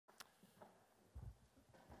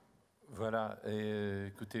Voilà,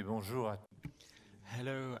 écoutez, bonjour à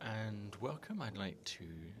Hello and welcome. I'd like to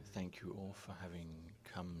thank you all for having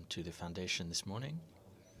come to the Foundation this morning.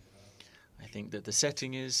 I think that the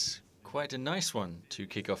setting is quite a nice one to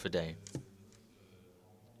kick off a day.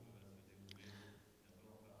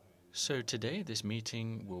 So today this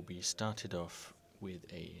meeting will be started off with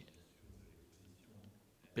a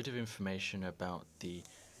bit of information about the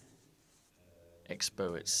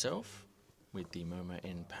expo itself. With the MoMA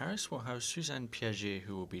in Paris, we'll have Suzanne Pagé,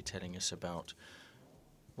 who will be telling us about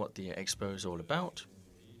what the expo is all about.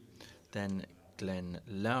 Then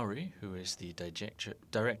Lowry, who is the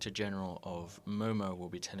Director General of MoMA, will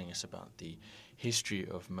be telling us about the history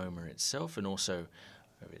of MoMA itself and also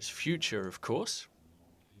of its future, of course.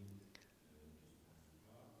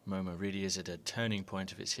 MoMA really is at a turning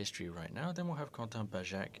point of its history right now. Then we'll have Quentin,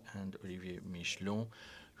 Bajac and Olivier Michelon,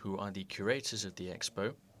 who are the curators of the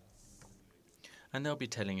expo. And they'll be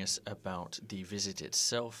telling us about the visit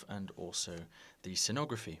itself and also the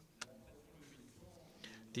scenography.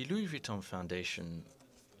 The Louis Vuitton Foundation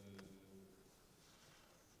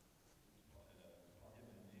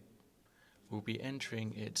will be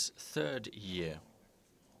entering its third year.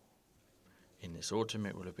 In this autumn,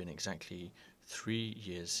 it will have been exactly 3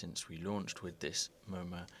 years since we launched with this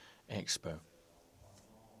MoMA Expo.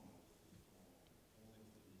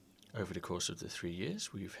 Over the course of the 3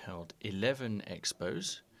 years, we've held 11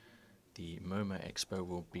 expos. The MoMA Expo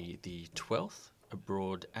will be the 12th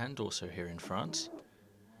abroad and also here in France.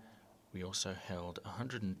 We also held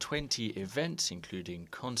 120 events, including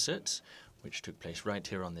concerts, which took place right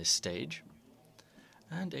here on this stage,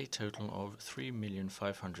 and a total of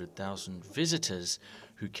 3,500,000 visitors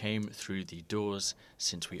who came through the doors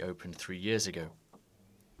since we opened 3 years ago.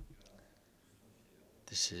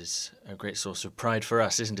 This is a great source of pride for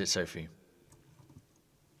us, isn't it, Sophie?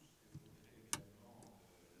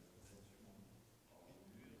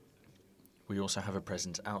 We also have a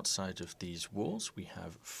presence outside of these walls. We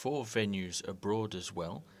have 4 venues abroad as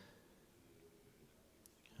well.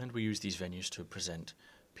 And we use these venues to present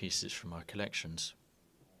pieces from our collections.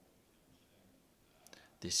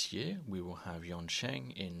 This year, we will have Yuan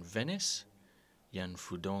Sheng in Venice, Yan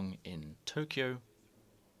Fudong in Tokyo,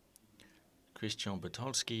 Christian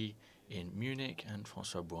Botolsky in Munich, and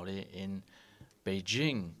François Boilet in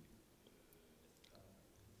Beijing.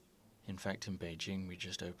 In fact, in Beijing, we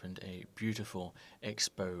just opened a beautiful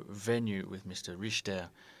expo venue with Mr.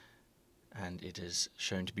 Richter, and it is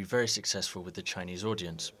shown to be very successful with the Chinese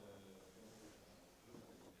audience.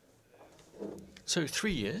 So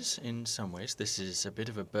 3 years, in some ways, this is a bit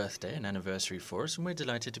of a birthday, an anniversary for us, and we're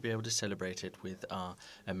delighted to be able to celebrate it with our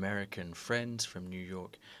American friends from New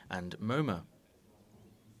York and MoMA.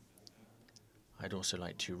 I'd also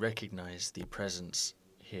like to recognize the presence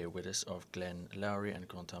here with us of Lowry and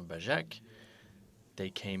Quentin Bajac. They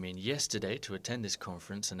came in yesterday to attend this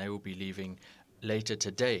conference, and they will be leaving later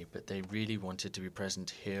today, but they really wanted to be present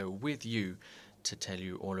here with you to tell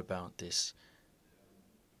you all about this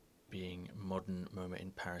being modern MoMA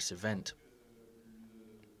in Paris event.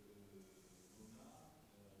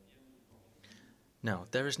 Now,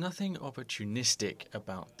 there is nothing opportunistic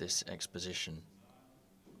about this exposition.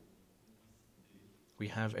 We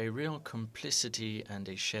have a real complicity and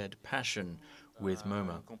a shared passion with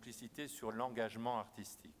MoMA.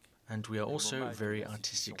 And we are also very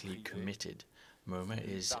artistically committed. MoMA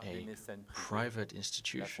is a private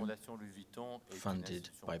institution funded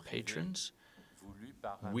by patrons.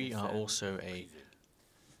 We are also a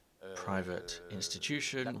private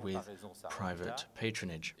institution with private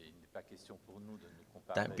patronage.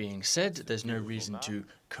 That being said, there's no reason to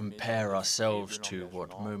compare ourselves to what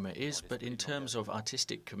MoMA is, but in terms of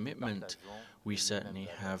artistic commitment, we certainly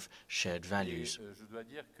have shared values.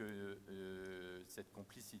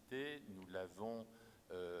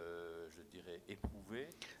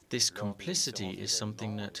 This complicity is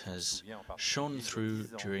something that has shone through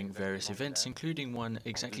during various events, including one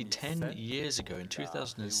exactly 10 years ago in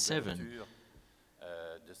 2007.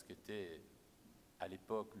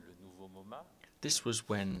 This was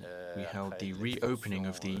when we held the reopening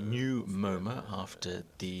of the new MoMA after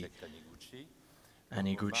the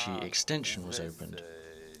Aniguchi extension was opened.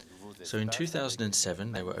 So in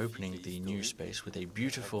 2007, they were opening the new space with a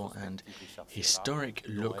beautiful and historic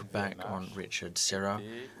look back on Richard Serra,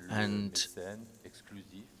 and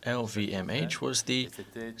LVMH was the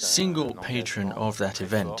single patron of that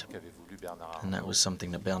event. And that was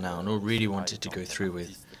something that Bernard Arnault really wanted to go through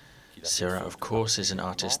with. Serra, of course, is an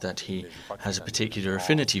artist that he has a particular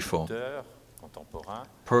affinity for.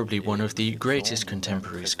 probably one of the greatest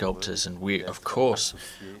contemporary sculptors, and we, of course,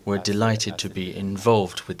 were delighted to be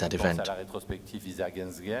involved with that event.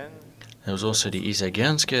 There was also the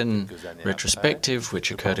Ehrenkranz retrospective,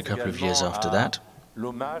 which occurred a couple of years after that,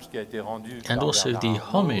 and also the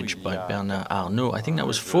homage by Bernard Arnault. I think that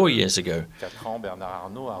was 4 years ago.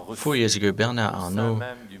 4 years ago, Bernard Arnault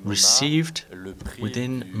received,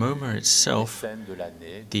 within MoMA itself,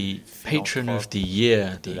 the Patron of the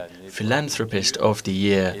Year, the Philanthropist of the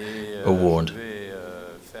Year award.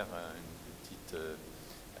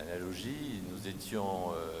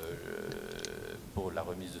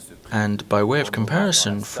 And by way of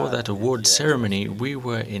comparison, for that award ceremony, we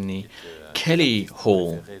were in the Kelly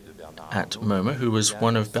Hall at MoMA, who was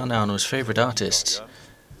one of Bernard Arnault's favorite artists.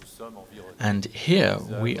 And here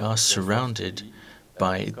we are surrounded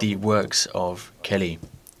by the works of Kelly.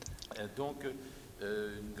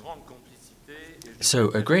 So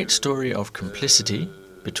a great story of complicity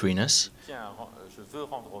between us.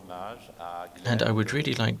 And I would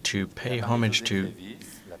really like to pay homage to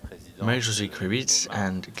Marie-Josée Krivitz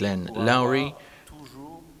and Glenn Lowry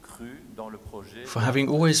for having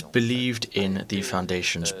always believed in the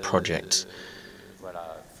Foundation's projects.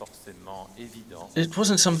 It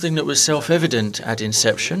wasn't something that was self-evident at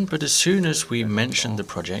inception, but as soon as we mentioned the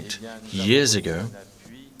project years ago,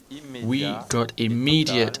 we got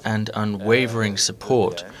immediate and unwavering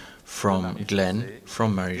support from Glenn,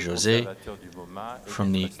 from Marie-Josée,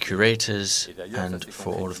 from the curators, and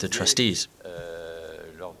for all of the trustees.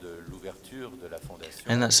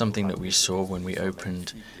 And that's something that we saw when we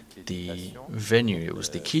opened the venue. It was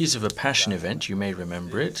the Keys of a Passion event, you may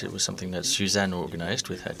remember it. It was something that Suzanne organized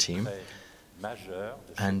with her team.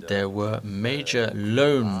 And there were major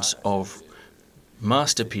loans of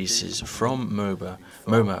masterpieces from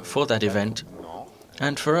MoMA for that event.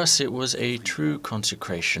 And for us, it was a true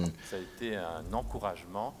consecration.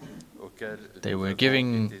 They were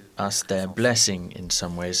giving us their blessing in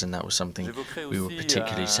some ways, and that was something we were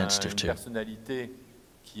particularly sensitive to.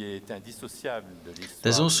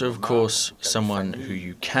 There's also, of course, someone who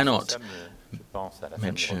you cannot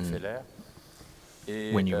mention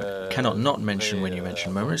when you cannot not mention when you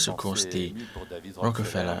mention MoMA. It's, of course, the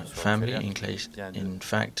Rockefeller family. In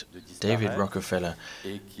fact, David Rockefeller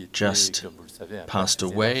just passed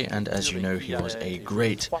away, and as you know, he was a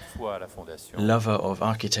great lover of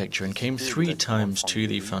architecture and came 3 times to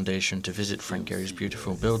the Foundation to visit Frank Gehry's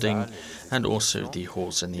beautiful building and also the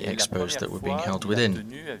halls and the expos that were being held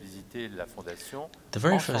within. The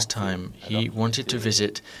very first time he wanted to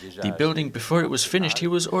visit the building before it was finished, he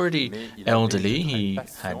was already elderly, he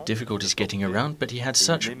had difficulties getting around, but he had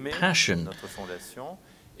such passion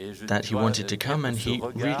that he wanted to come, and he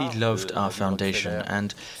really loved our foundation.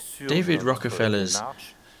 And David Rockefeller's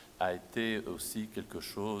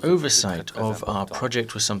oversight of our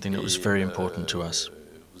project was something that was very important to us.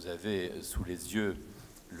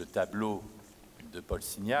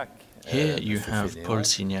 Here you have Paul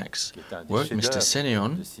Signac's work, Mr.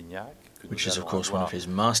 Sénéon, which is of course one of his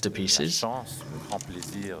masterpieces,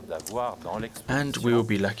 and we will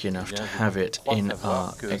be lucky enough to have it in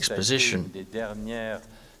our exposition.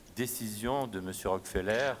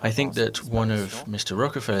 I think that one of Mr.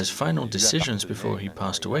 Rockefeller's final decisions before he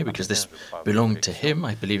passed away, because this belonged to him,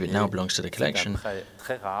 I believe it now belongs to the collection,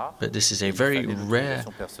 but this is a very rare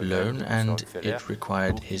loan and it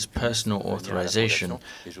required his personal authorization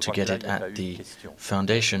to get it at the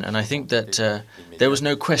Foundation. And I think that there was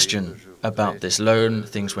no question about this loan.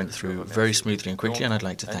 Things went through very smoothly and quickly, and I'd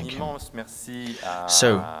like to thank him.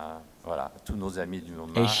 So,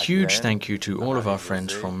 a huge thank you to all of our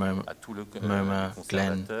friends from MoMA,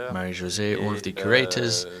 Glenn, Marie-Josée, all of the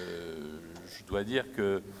curators.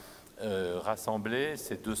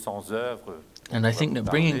 And I think that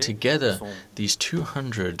bringing together these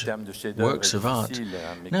 200 works of art,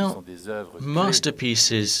 now,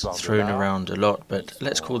 masterpieces thrown around a lot, but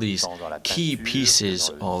let's call these key pieces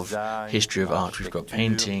of history of art. We've got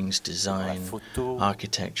paintings, design,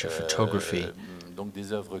 architecture, photography.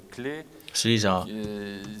 So these are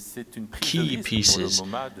key pieces,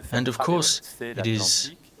 and of course it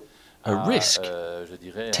is a risk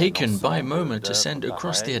taken by MoMA to send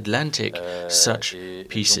across the Atlantic such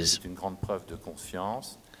pieces.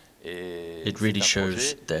 It really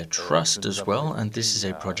shows their trust as well, and this is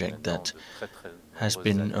a project that has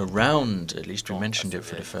been around, at least we mentioned it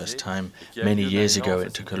for the first time many years ago.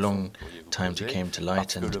 It took a long time to come to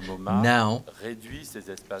light, and now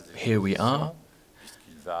here we are.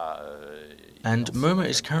 And MoMA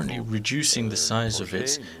is currently reducing the size of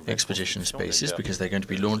its exposition spaces because they're going to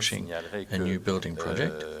be launching a new building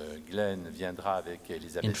project.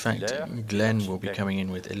 In fact, Glenn will be coming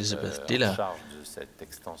in with Elizabeth Diller,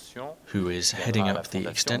 who is heading up the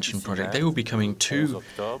extension project. They will be coming to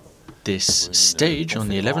this stage on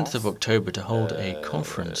the 11th of October to hold a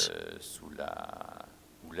conference.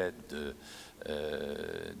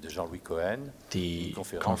 The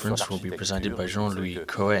conference will be presided by Jean-Louis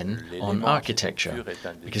Cohen on architecture,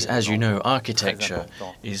 because as you know, architecture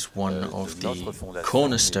is one of the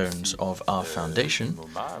cornerstones of our foundation,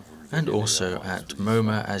 and also at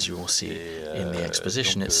MoMA, as you will see in the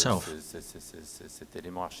exposition itself.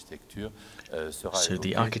 So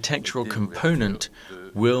the architectural component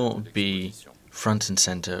will be front and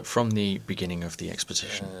center from the beginning of the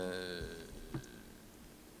exposition.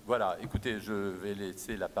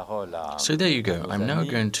 So there you go. I'm now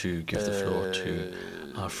going to give the floor to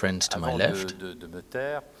our friends to my left.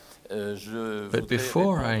 But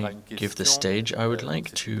before I give the stage, I would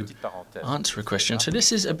like to answer a question. So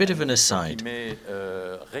this is a bit of an aside.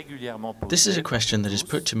 This is a question that is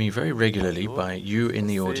put to me very regularly by you in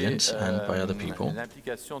the audience and by other people.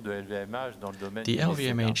 The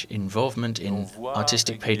LVMH involvement in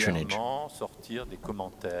artistic patronage.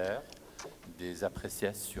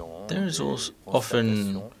 There is also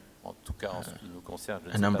often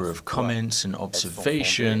a number of comments and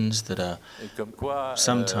observations that are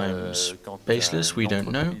sometimes baseless, we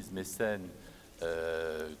don't know.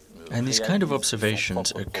 And these kind of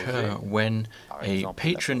observations occur when a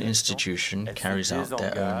patron institution carries out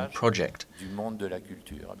their own project.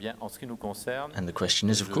 And the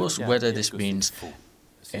question is, of course, whether this means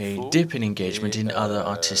a dip in engagement in other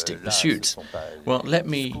artistic pursuits. Well, let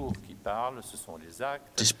me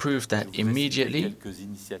disprove that immediately.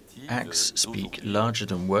 Acts speak larger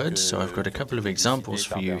than words, so I've got a couple of examples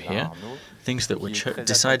for you here, things that were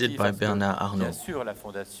decided by Bernard Arnault.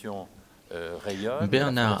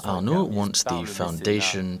 Bernard Arnault wants the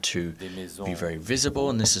foundation to be very visible,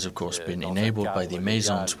 and this has of course been enabled by the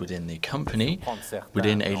maisons within the company,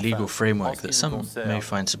 within a legal framework that some may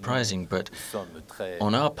find surprising, but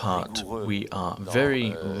on our part we are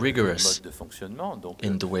very rigorous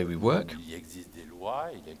in the way we work.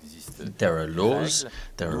 There are laws,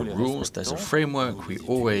 there are rules, there's a framework, we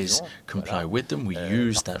always comply with them, we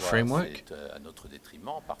use that framework.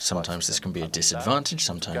 Sometimes this can be a disadvantage,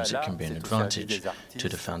 sometimes it can be an advantage to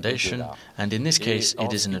the foundation, and in this case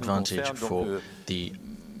it is an advantage for the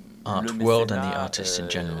art world and the artists in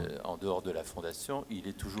general.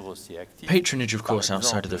 Patronage, of course,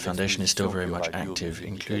 outside of the foundation is still very much active,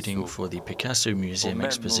 including for the Picasso Museum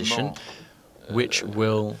exposition, which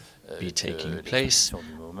will be taking place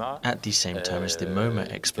at the same time as the MoMA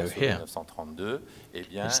Expo here.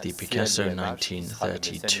 It's the Picasso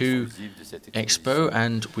 1932 Expo,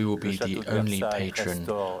 and we will be the only patron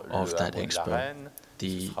of that expo.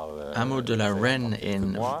 The Hameau de la Reine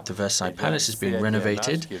in the Versailles Palace is being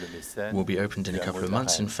renovated, will be opened in a couple of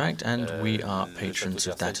months in fact, and we are patrons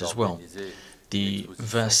of that as well. The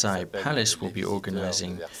Versailles Palace will be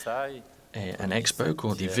organizing an expo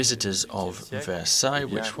called the Visitors of Versailles,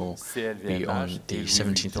 which will be on the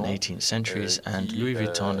 17th and 18th centuries, and Louis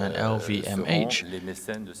Vuitton and LVMH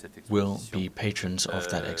will be patrons of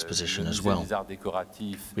that exposition as well.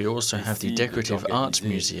 We also have the Decorative Arts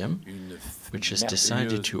Museum, which has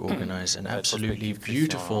decided to organize an absolutely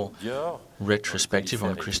beautiful retrospective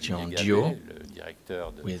on Christian Dior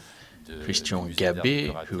with Christian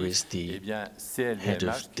Gabet, who is the head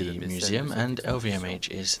of the museum, and LVMH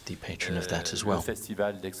is the patron of that as well.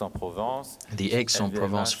 The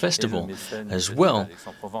Aix-en-Provence Festival as well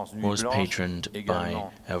was patroned by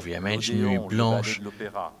LVMH, Nuit Blanche,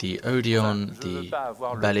 the Odeon, the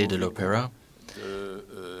Ballet de l'Opéra.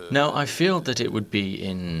 Now, I feel that it would be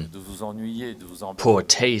in poor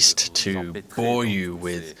taste to bore you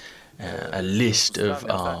with a list of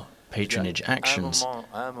our patronage actions,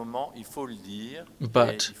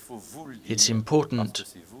 but it's important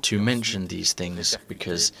to mention these things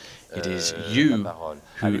because it is you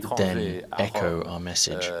who then echo our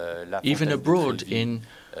message. Even abroad in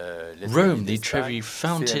Rome, the Trevi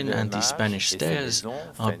Fountain and the Spanish Stairs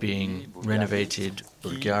are being renovated.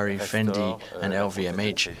 Bulgari, Fendi and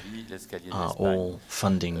LVMH are all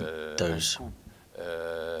funding those.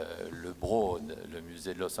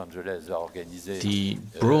 The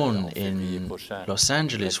Braun in Los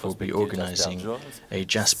Angeles will be organizing a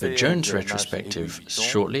Jasper Jones retrospective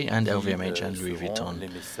shortly, and LVMH and Louis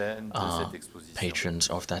Vuitton are patrons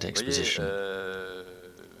of that exposition.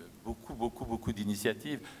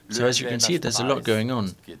 So as you can see, there's a lot going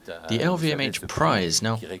on. The LVMH prize,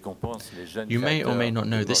 now, you may or may not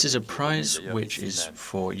know, this is a prize which is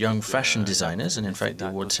for young fashion designers, and in fact the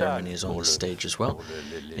award ceremony is on the stage as well.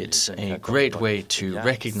 It's a great way to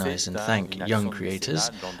recognize and thank young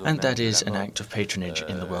creators, and that is an act of patronage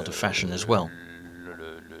in the world of fashion as well.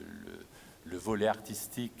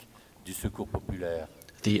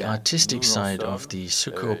 The artistic side of the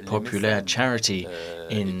Secours Populaire charity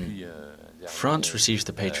in France receives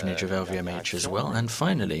the patronage of LVMH as well. And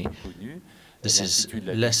finally, this is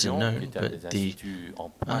lesser known, but the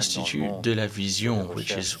Institut de la Vision,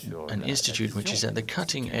 which is an institute which is at the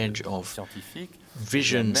cutting edge of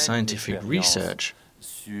vision scientific research,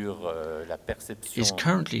 is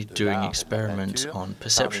currently doing experiments on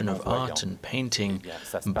perception of art and painting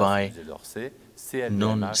by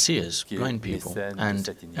non-seers, blind people, and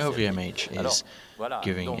LVMH is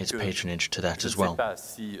giving its patronage to that as well.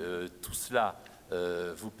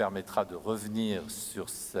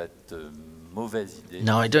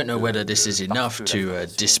 Now, I don't know whether this is enough to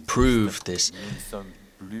disprove this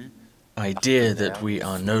idea that we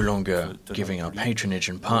are no longer giving our patronage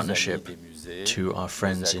and partnership to our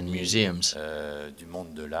friends in museums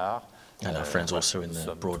and our friends also in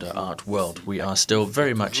the broader art world. We are still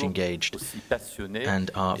very much engaged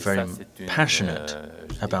and are very passionate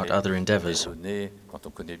about other endeavors.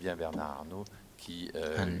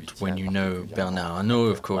 And when you know Bernard Arnault,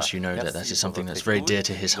 of course, you know that that is something that's very dear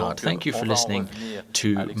to his heart. Thank you for listening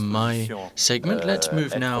to my segment. Let's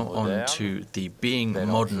move now on to the Being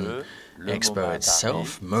Modern Expo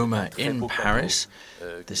itself, MoMA in Paris.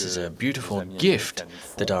 This is a beautiful gift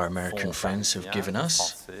that our American friends have given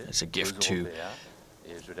us. It's a gift to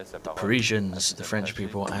the Parisians, the French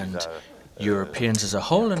people, and Europeans as a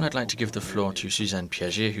whole. And I'd like to give the floor to Suzanne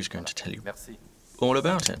Pagé, who's going to tell you all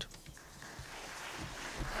about it.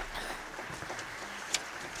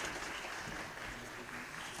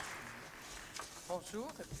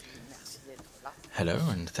 Hello,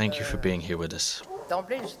 and thank you for being here with us.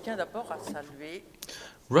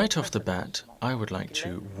 Right off the bat, I would like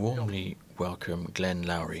to warmly welcome Glenn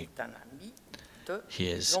Lowry. He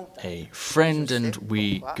is a friend and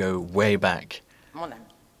we go way back.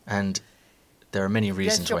 And there are many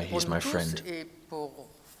reasons why he's my friend.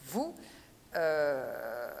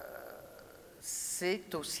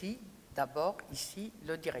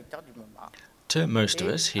 To most of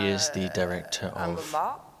us, he is the director of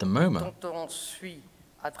the MoMA.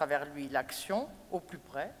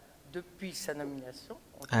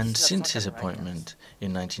 And since his appointment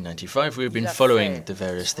in 1995, we've been following the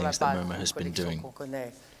various things that MoMA has been doing.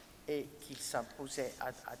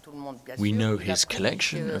 We know his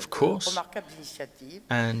collection, of course,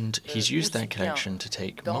 and he's used that collection to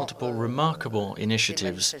take multiple remarkable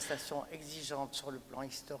initiatives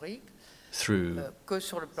through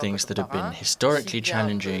things that have been historically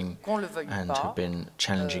challenging and have been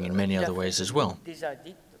challenging in many other ways as well.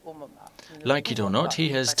 Like it or not, he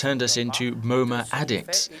has turned us into MoMA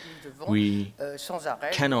addicts. We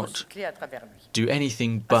cannot do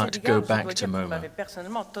anything but go back to MoMA.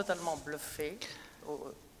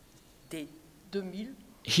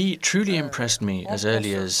 He truly impressed me as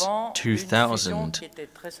early as 2000,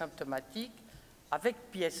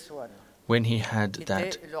 when he had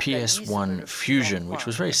that PS1 fusion, which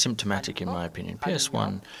was very symptomatic in my opinion.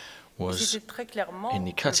 PS1 was in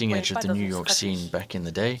the cutting edge of the New York scene back in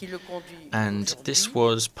the day, and this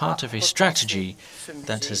was part of a strategy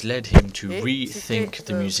that has led him to rethink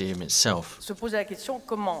the museum itself.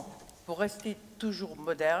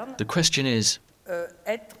 The question is,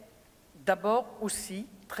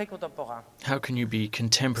 how can you be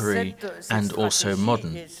contemporary and also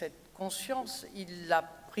modern?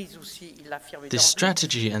 This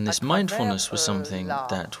strategy and this mindfulness was something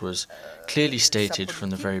that was clearly stated from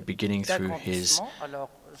the very beginning through his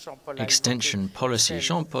extension policy.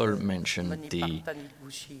 Jean-Paul mentioned the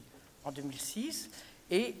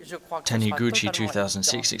Taniguchi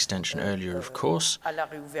 2006 extension earlier, of course, and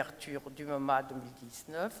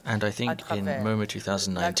I think in MoMA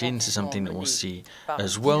 2019 this is something that we'll see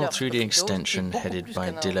as well through the extension headed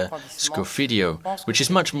by Dilla Scofidio, which is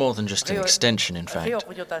much more than just an extension, in fact.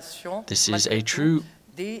 This is a true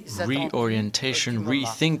reorientation,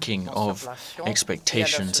 rethinking of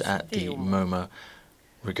expectations at the MoMA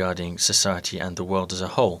regarding society and the world as a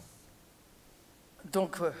whole.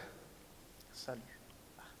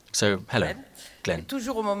 So, hello, Glenn.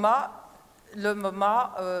 Toujours au MoMA, le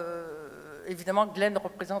MoMA, évidemment, Glenn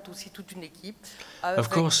représente aussi toute une équipe. Of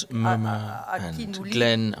course, MoMA and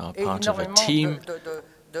Glenn are part of a team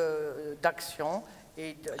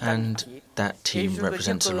And that team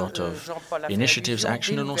represents a lot of initiatives,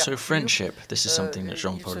 action, and also friendship. This is something that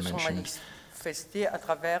Jean-Paul mentioned.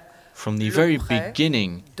 From the very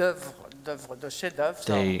beginning,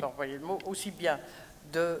 they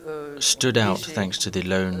stood out thanks to the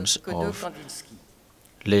loans of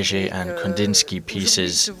Léger and Kandinsky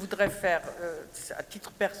pieces.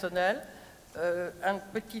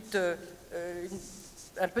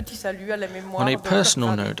 On a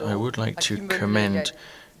personal note, I would like to commend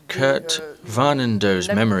Kurt Warnendo's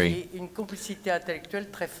memory,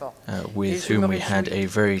 with whom we had a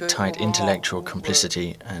very tight intellectual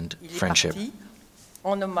complicity and friendship.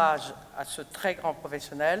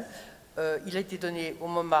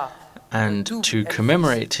 And to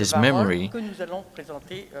commemorate his memory,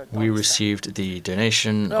 we received the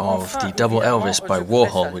donation of the Double Elvis by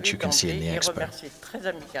Warhol, which you can see in the expo.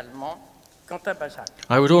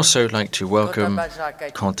 I would also like to welcome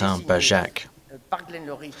Quentin Bajac.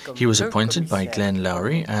 He was appointed by Glenn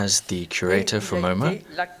Lowry as the curator for MoMA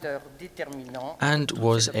and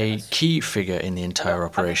was a key figure in the entire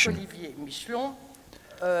operation.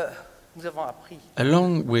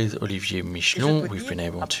 Along with Olivier Michelon, we've been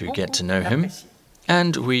able to get to know him,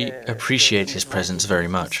 and we appreciate his presence very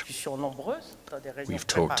much. We've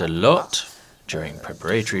talked a lot during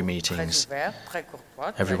preparatory meetings.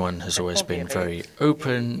 Everyone has always been very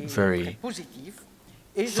open, very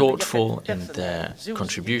thoughtful in their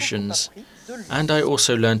contributions, and I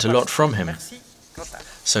also learned a lot from him.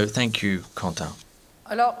 So thank you, Quentin.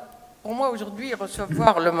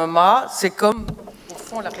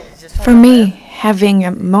 For me, having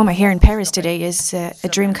a MoMA here in Paris today is a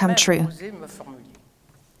dream come true.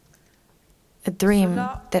 A dream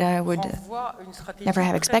that I would never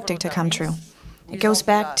have expected to come true. It goes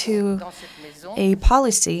back to a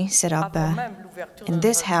policy set up in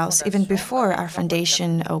this house even before our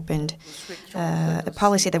foundation opened. A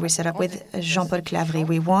policy that we set up with Jean-Paul Claverie.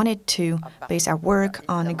 We wanted to base our work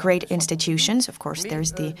on great institutions. Of course,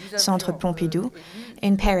 there's the Centre Pompidou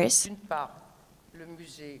in Paris.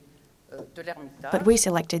 But we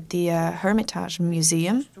selected the Hermitage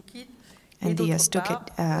Museum and the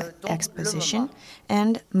Stucket exposition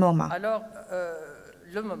and MoMA.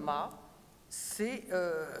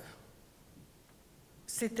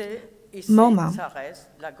 MoMA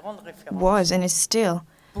was and is still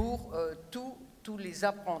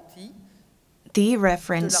the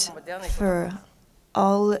reference for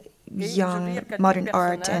all young modern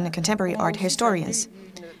art and contemporary art historians.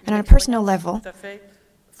 And on a personal level,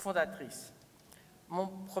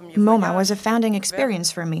 MoMA was a founding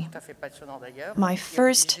experience for me. My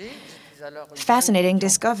first fascinating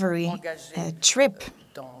discovery trip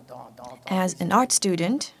as an art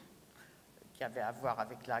student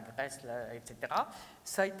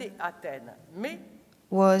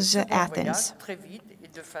was Athens.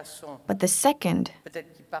 But the second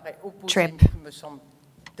trip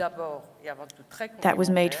that was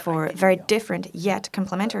made for very different yet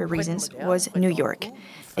complementary reasons was New York.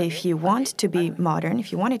 If you want to be modern,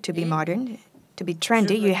 if you wanted to be modern, to be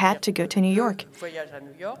trendy, you had to go to New York.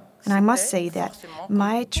 And I must say that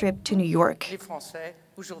my trip to New York,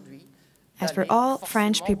 as for all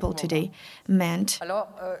French people today, meant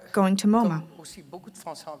going to MoMA.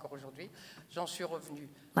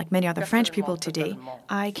 Like many other French people today,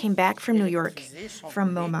 I came back from New York,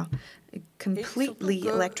 from MoMA, completely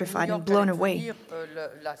electrified and blown away.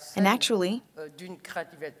 And actually,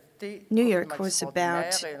 New York was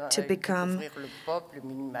about to become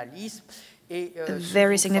a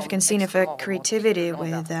very significant scene of creativity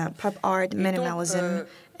with pop art, minimalism,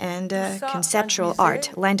 and conceptual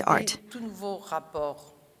art, land art.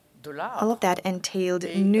 All of that entailed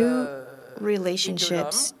new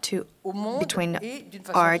relationships between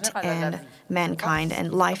art and mankind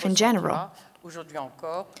and life in general.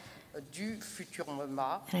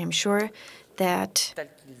 And I'm sure that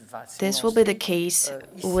this will be the case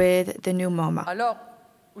with the new MoMA.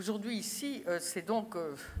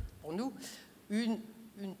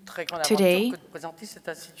 Today,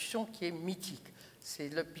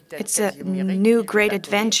 it's a new great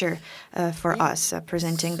adventure for us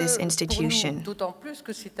presenting this institution.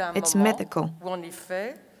 It's mythical,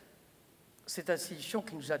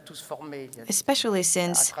 especially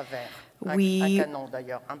since we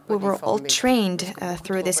were all trained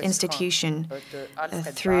through this institution,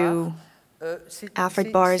 through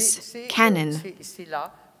Alfred Barr's canon,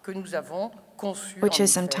 which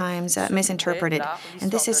is sometimes misinterpreted.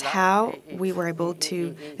 And this is how we were able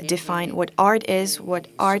to define what art is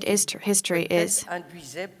history is,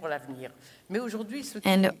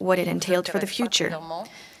 and what it entailed for the future.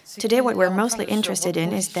 Today, what we're mostly interested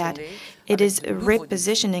in is that it is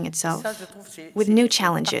repositioning itself with new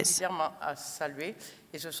challenges,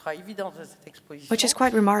 which is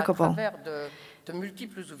quite remarkable.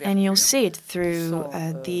 And you'll see it through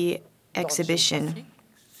the exhibition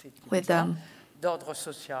with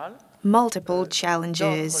multiple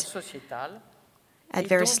challenges at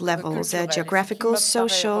various levels, geographical,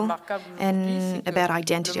 social, and about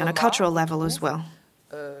identity on a cultural level as well.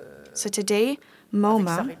 So today,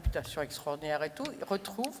 MoMA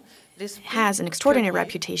has an extraordinary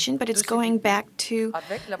reputation, but it's going back to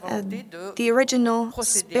the original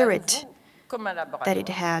spirit that it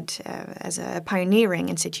had as a pioneering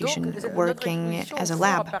institution working as a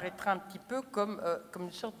lab.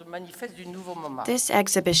 This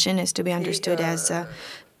exhibition is to be understood as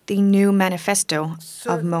the new manifesto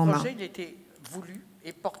of MoMA.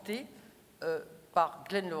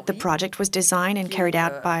 The project was designed and carried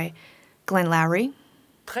out by Lowry.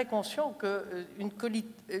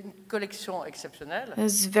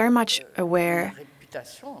 Is very much aware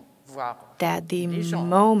that the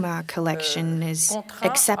MoMA collection is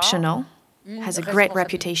exceptional, has a great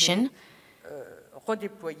reputation,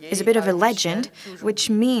 is a bit of a legend, which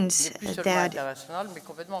means that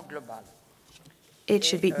it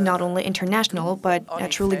should be not only international, but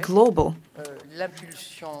truly global.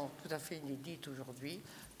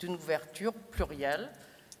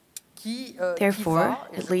 Therefore,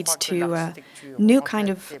 it leads to a new kind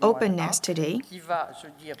of openness today,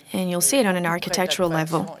 and you'll see it on an architectural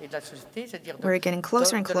level. We're getting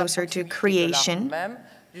closer and closer to creation,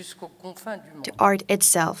 to art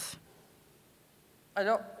itself,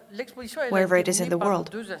 wherever it is in the world.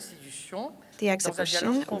 The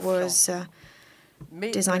exhibition was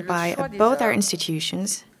designed by both our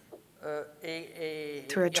institutions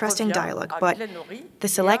through a trusting dialogue, but the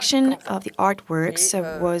selection of the artworks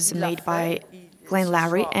was made by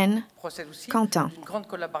Lowry and Quentin.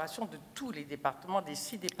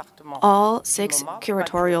 All 6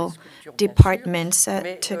 curatorial departments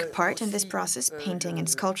took part in this process, painting and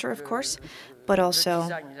sculpture, of course, but also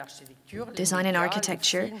design and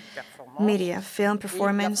architecture, media, film,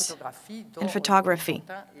 performance, and photography.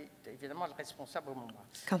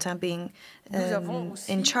 Quentin being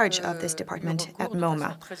in charge of this department at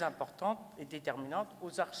MoMA.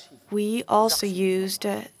 We also used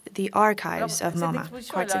the archives of MoMA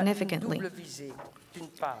quite significantly.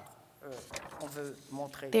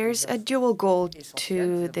 There's a dual goal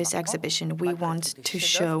to this exhibition. We want to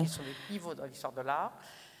show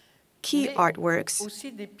key artworks,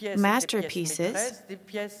 masterpieces,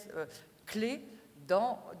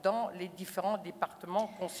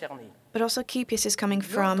 but also key pieces coming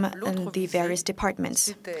from the various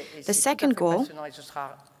departments. The second goal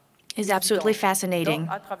is absolutely fascinating.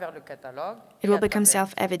 It will become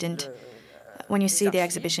self-evident when you see the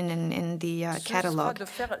exhibition in the catalog.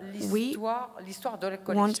 We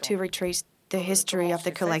want to retrace the history of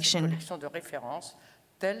the collection,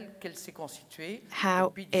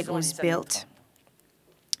 how it was built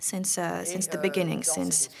since the beginning,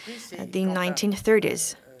 since the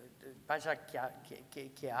 1930s.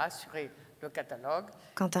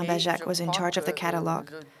 Quentin Bajac was in charge of the catalog.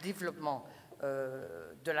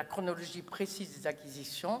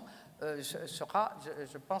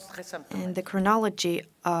 And the chronology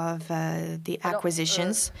of the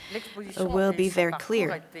acquisitions will be very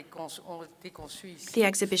clear. The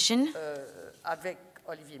exhibition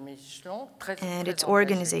and its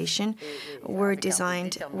organization were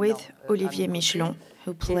designed with Olivier Michelon,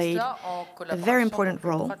 who played a very important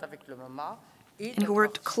role and who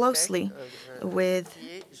worked closely with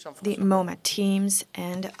the MoMA teams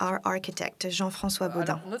and our architect, Jean-François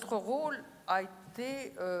Baudin. Notre rôle a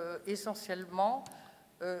été essentiellement,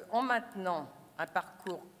 en maintenant un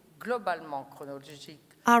parcours globalement chronologique.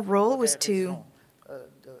 Our role was to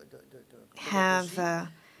have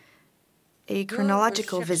a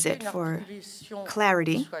chronological visit for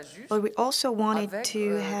clarity, but we also wanted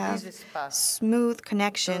to have smooth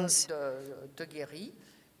connections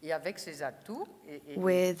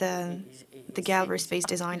with the gallery space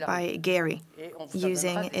designed by Gary,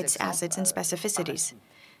 using its assets and specificities.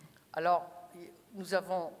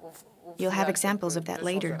 You'll have examples of that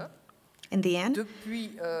later. In the end,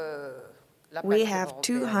 we have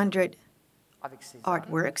 200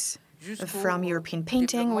 artworks, from European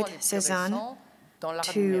painting with Suzanne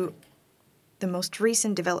to the most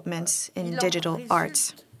recent developments in digital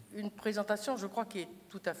arts.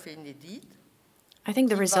 I think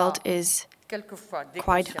the result is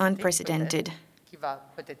quite unprecedented.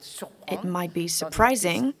 It might be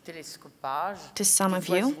surprising to some of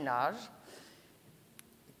you.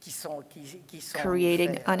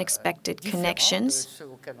 creating unexpected connections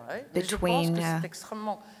between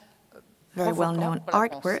very well-known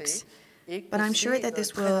artworks, but I'm sure that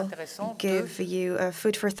this will give you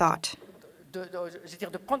food for thought.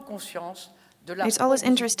 It's always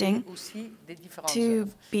interesting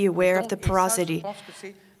to be aware of the porosity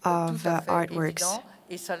of artworks.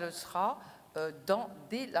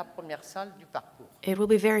 It will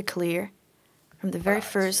be very clear from the very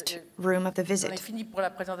first room of the visit.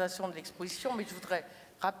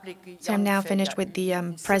 So I'm now finished with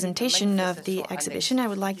the presentation of the exhibition. I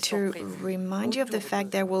would like to remind you of the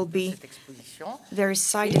fact there will be various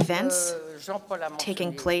side events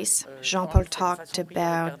taking place. Jean-Paul talked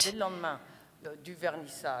about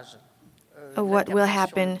what will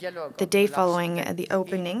happen the day following the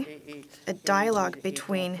opening, a dialogue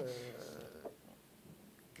between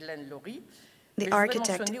the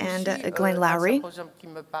architect and Glenn Lowry.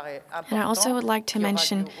 And I also would like to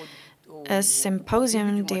mention a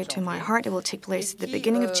symposium dear to my heart. It will take place at the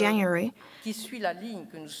beginning of January.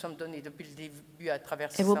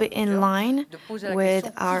 It will be in line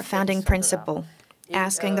with our founding principle,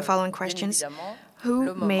 asking the following questions.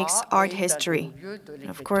 Who makes art history?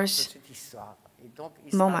 Of course,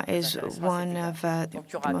 MoMA is one of the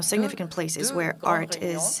most significant places where art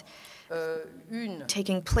is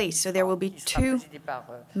taking place. So there will be two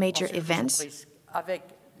major events,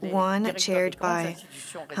 one chaired by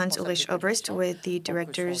Hans-Ulrich Obrist with the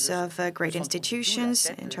directors of great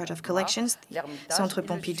institutions in charge of collections, the Centre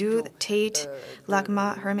Pompidou, the Tate,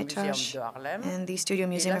 LACMA, Hermitage, and the Studio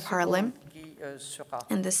Museum of Haarlem.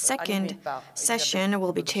 And the second session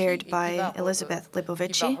will be chaired by Elizabeth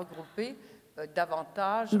Lipovici,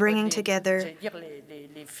 bringing together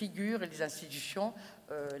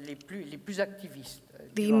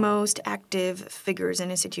the most active figures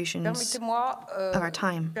and institutions of our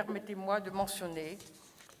time.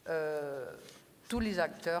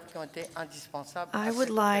 I would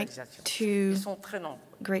like to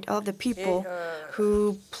greet all of the people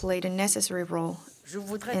who played a necessary role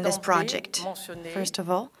in this project. First of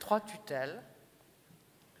all,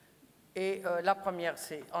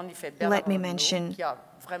 let me mention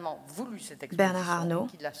Bernard Arnault,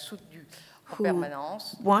 who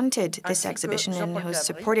wanted this exhibition and who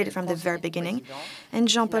supported it from the very beginning, and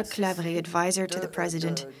Jean-Paul Claverie, advisor to the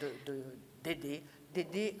president,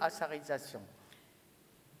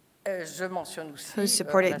 who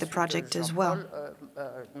supported the project as well.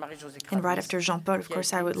 And right after Jean-Paul, of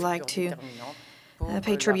course, I would like to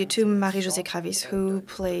pay tribute to Marie-Josée Cravis, who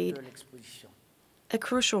played a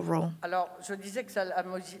crucial role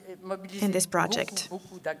in this project.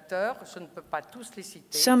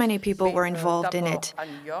 So many people were involved in it.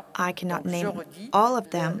 I cannot name all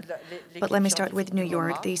of them, but let me start with New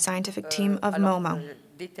York, the scientific team of MoMA.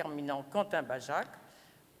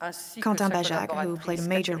 Quentin Bajac, who played a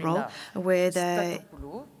major role, with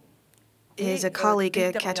his colleague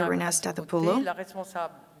Katerina Stathopoulou,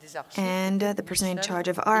 and the person in charge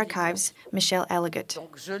of archives, Michel Elliott.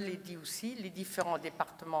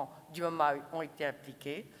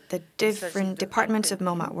 The different departments of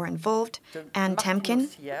MoMA were involved: Anne Temkin,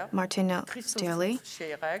 Martina Sturley,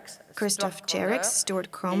 Christophe Cherix, Stuart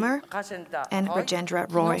Cromer, and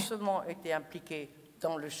Rajendra Roy.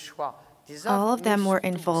 All of them were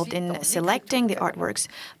involved in selecting the artworks,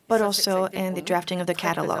 but also in the drafting of the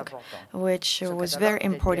catalogue, which was very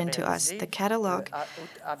important to us. The catalogue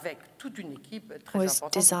was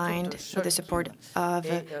designed with the support of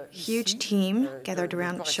a huge team gathered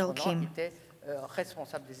around Shel Kim.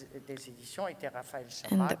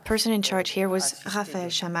 And the person in charge here was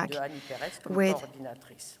Raphaël Chamac, with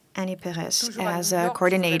Annie Perez as a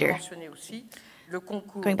coordinator.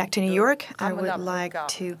 Going back to New York, I would like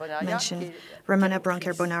to mention Ramona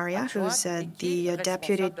Bronker-Bonaria, who's the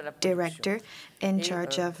deputy director in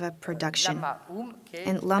charge of production,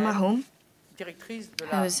 and Lama Houm,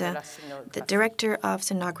 who's the director of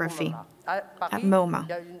scenography at MoMA.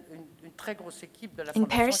 In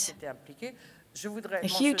Paris, a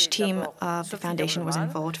huge team of the foundation was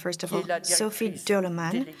involved. First of all, Sophie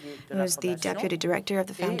Deleman, who's the deputy director of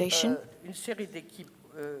the foundation,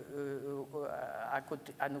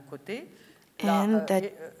 and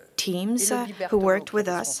the teams who worked with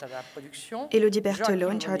us: Élodie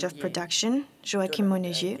Berthelot in charge of production, Joachim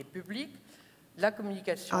Monégier,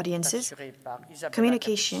 audiences,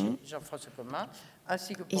 communication,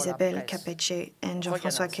 Isabelle Capetche and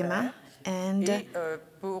Jean-François Quemin, and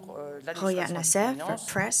Roya Nasser for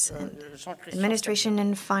press, and administration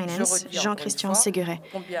and finance, Jean-Christian Séguret.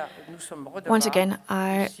 Once again,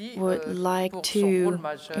 I would like to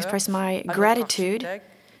express my gratitude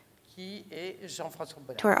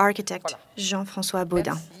to our architect, Jean-François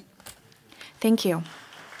Baudin. Thank you.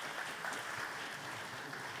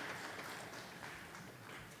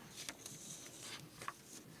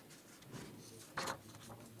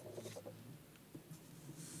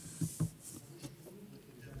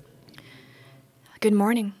 Good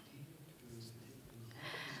morning.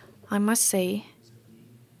 I must say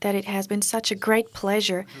that it has been such a great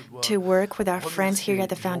pleasure to work with our friends here at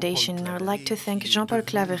the Foundation. I would like to thank Jean-Paul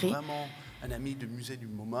Claverie,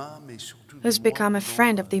 who's become a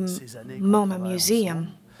friend of the MoMA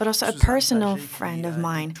Museum, but also a personal friend of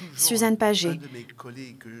mine, Suzanne Pagé.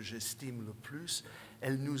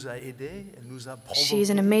 She's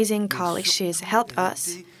an amazing colleague. She has helped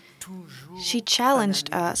us. She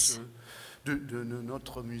challenged us.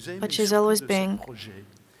 But she's always been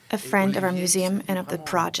a friend of our museum and of the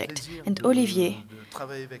project. And Olivier,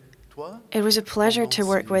 it was a pleasure to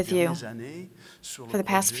work with you for the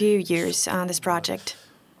past few years on this project.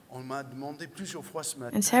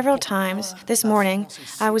 And several times this morning,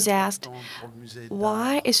 I was asked,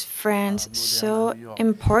 why is France so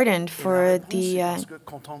important for the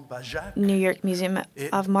New York Museum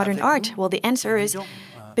of Modern Art? Well, the answer is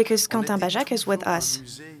because Quentin Bajac is with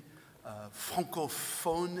us.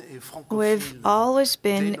 We've always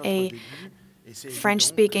been a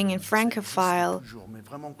French-speaking and Francophile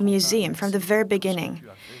museum from the very beginning.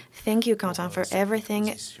 Thank you, Quentin, for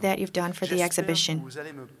everything that you've done for the exhibition.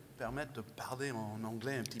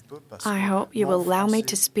 I hope you will allow me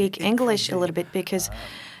to speak English a little bit because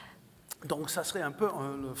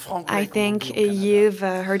I think you've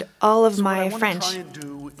heard all of my French.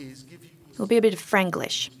 It'll be a bit of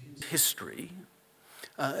Franglish. History.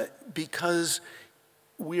 Because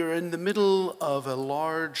we are in the middle of a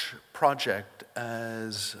large project,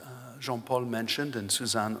 as Jean-Paul mentioned, and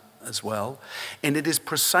Suzanne as well. And it is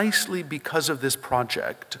precisely because of this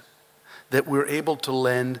project that we're able to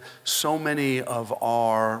lend so many of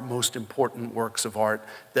our most important works of art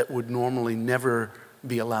that would normally never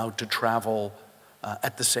be allowed to travel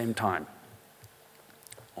at the same time.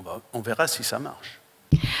 On verra si ça marche.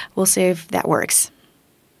 We'll see if that works.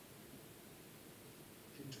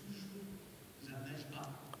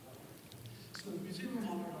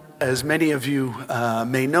 As many of you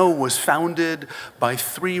may know, was founded by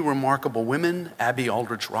three remarkable women: Abby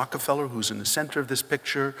Aldrich Rockefeller, who's in the center of this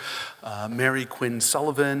picture, Mary Quinn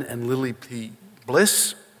Sullivan, and Lily P.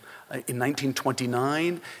 Bliss in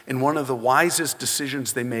 1929. And one of the wisest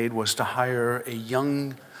decisions they made was to hire a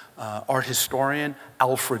young art historian,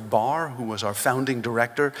 Alfred Barr, who was our founding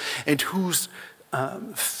director, and whose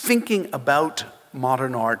thinking about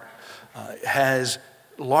modern art has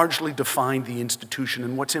largely defined the institution.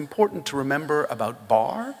 And what's important to remember about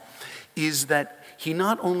Barr is that he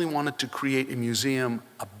not only wanted to create a museum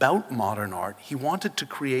about modern art, he wanted to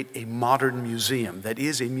create a modern museum, that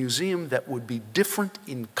is, a museum that would be different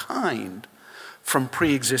in kind from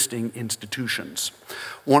pre-existing institutions.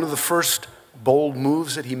 One of the first bold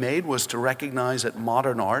moves that he made was to recognize that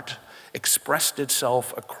modern art expressed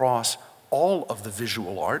itself across all of the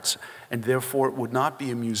visual arts, and therefore it would not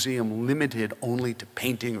be a museum limited only to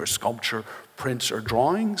painting or sculpture, prints or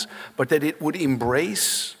drawings, but that it would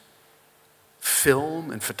embrace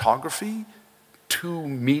film and photography, two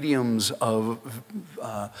mediums of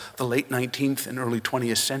the late 19th and early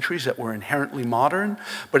 20th centuries that were inherently modern,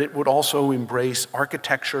 but it would also embrace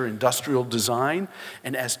architecture, industrial design,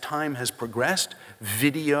 and as time has progressed,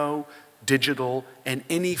 video, digital, and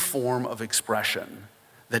any form of expression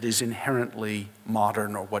that is inherently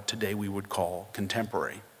modern, or what today we would call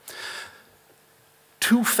contemporary.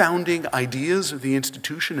 Two founding ideas of the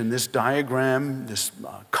institution in this diagram, this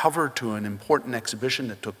cover to an important exhibition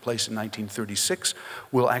that took place in 1936,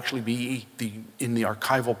 will actually be in the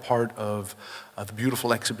archival part of the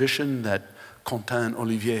beautiful exhibition that Quentin and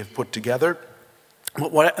Olivier have put together.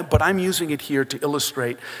 But I'm using it here to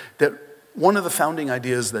illustrate that one of the founding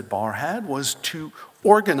ideas that Barr had was to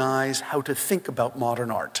organize how to think about modern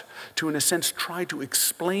art, to, in a sense, try to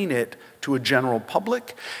explain it to a general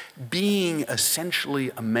public. Being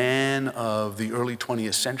essentially a man of the early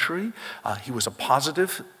 20th century, he was a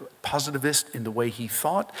positivist in the way he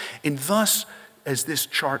thought, and thus, as this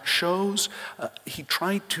chart shows, he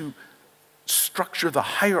tried to structure the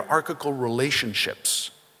hierarchical relationships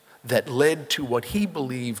that led to what he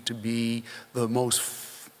believed to be the most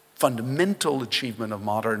fundamental achievement of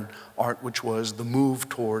modern art, which was the move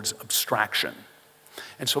towards abstraction.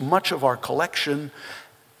 And so much of our collection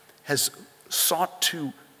has sought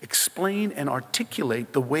to explain and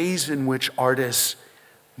articulate the ways in which artists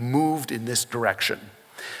moved in this direction.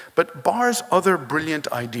 But Barr's other brilliant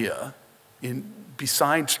idea,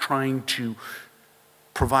 besides trying to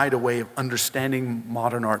provide a way of understanding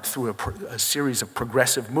modern art through a series of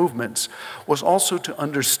progressive movements, was also to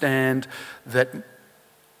understand that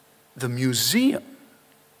the museum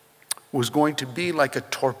was going to be like a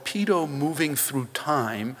torpedo moving through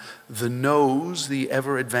time, the nose, the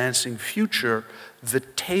ever-advancing future, the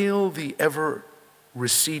tail, the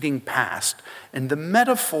ever-receding past. And the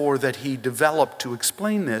metaphor that he developed to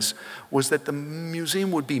explain this was that the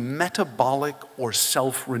museum would be metabolic or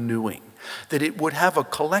self-renewing, that it would have a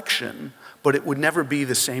collection, but it would never be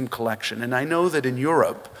the same collection. And I know that in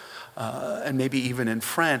Europe, and maybe even in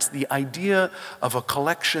France, the idea of a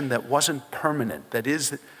collection that wasn't permanent, that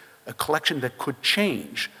is, a collection that could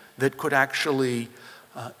change, that could actually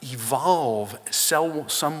evolve, sell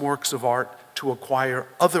some works of art to acquire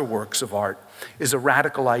other works of art, is a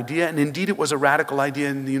radical idea. And indeed, it was a radical idea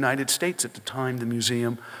in the United States at the time the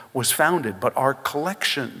museum was founded. But our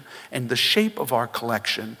collection and the shape of our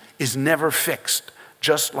collection is never fixed,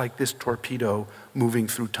 just like this torpedo moving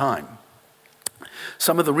through time.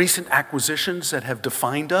 Some of the recent acquisitions that have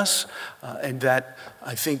defined us and that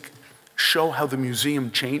I think show how the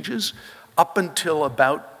museum changes. Up until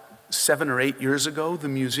about 7 or 8 years ago, the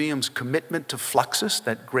museum's commitment to Fluxus,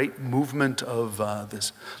 that great movement of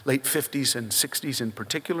this late 50s and 60s in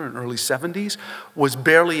particular, and early 70s, was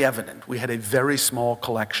barely evident. We had a very small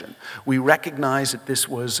collection. We recognized that this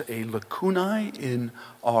was a lacunae in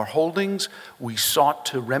our holdings. We sought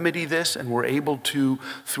to remedy this and were able to,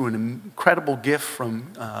 through an incredible gift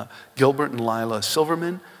from Gilbert and Lila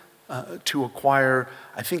Silverman, to acquire,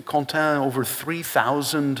 I think, Quentin, over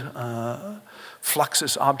 3,000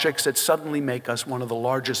 Fluxus objects that suddenly make us one of the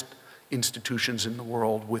largest institutions in the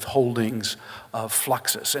world with holdings of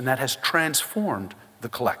Fluxus, and that has transformed the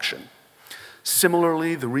collection.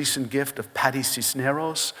 Similarly, the recent gift of Patty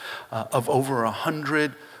Cisneros of over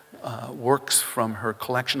 100 works from her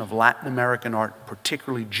collection of Latin American art,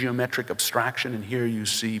 particularly geometric abstraction, and here you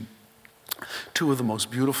see two of the most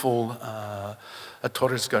beautiful, a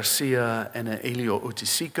Torres Garcia and an Elio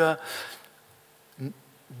Utisica,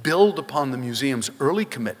 build upon the museum's early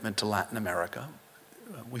commitment to Latin America.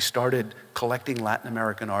 We started collecting Latin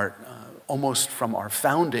American art almost from our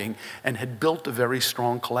founding and had built a very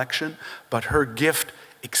strong collection, but her gift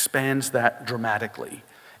expands that dramatically.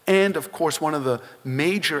 And of course, one of the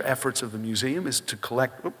major efforts of the museum is to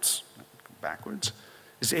collect,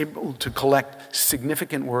 is able to collect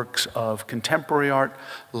significant works of contemporary art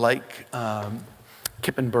like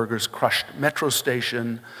Kippenberger's Crushed Metro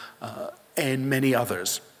Station, and many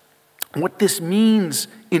others. What this means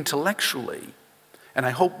intellectually, and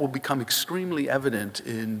I hope will become extremely evident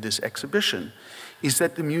in this exhibition, is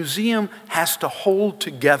that the museum has to hold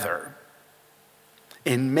together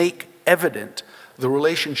and make evident the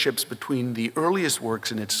relationships between the earliest works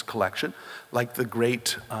in its collection, like the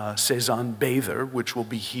great Cézanne Bather, which will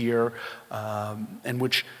be here, and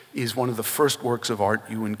which is one of the first works of art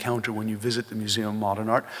you encounter when you visit the Museum of Modern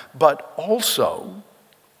Art, but also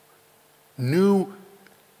new,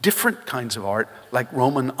 different kinds of art, like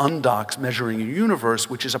Roman Undoc's Measuring a Universe,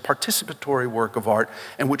 which is a participatory work of art,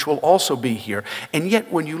 and which will also be here. And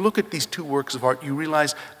yet, when you look at these two works of art, you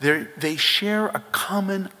realize they share a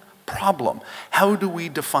common problem. How do we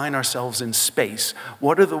define ourselves in space?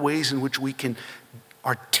 What are the ways in which we can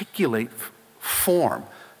articulate form?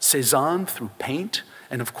 Cézanne through paint,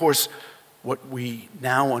 and of course, what we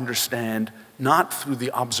now understand not through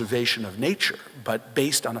the observation of nature, but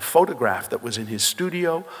based on a photograph that was in his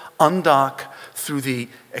studio. Undoc through the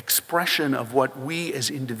expression of what we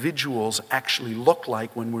as individuals actually look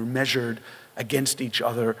like when we're measured against each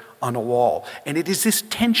other on a wall. And it is this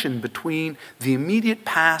tension between the immediate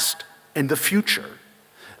past and the future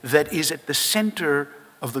that is at the center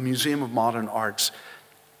of the Museum of Modern Art's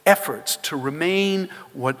efforts to remain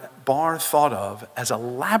what Barr thought of as a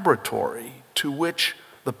laboratory to which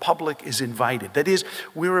the public is invited. That is,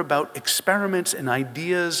 we're about experiments and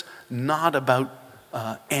ideas, not about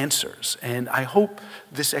answers. And I hope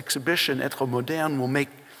this exhibition, Être Moderne, will make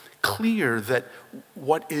clear that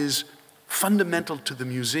what is fundamental to the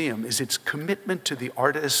museum is its commitment to the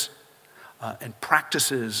artists and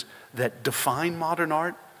practices that define modern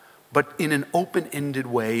art, but in an open-ended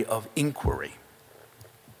way of inquiry.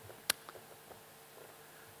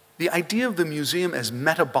 The idea of the museum as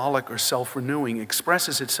metabolic or self-renewing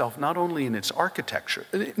expresses itself not only in its architecture,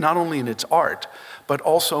 not only in its art, but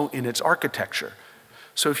also in its architecture.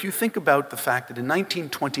 So if you think about the fact that in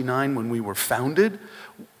 1929, when we were founded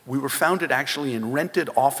actually in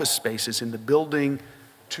rented office spaces in the building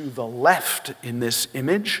to the left in this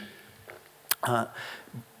image.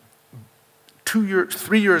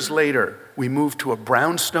 3 years later, we moved to a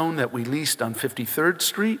brownstone that we leased on 53rd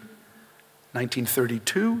Street.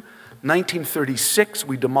 1932. 1936,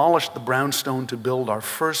 we demolished the brownstone to build our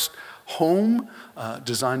first home,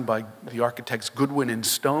 designed by the architects Goodwin and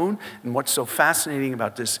Stone. And what's so fascinating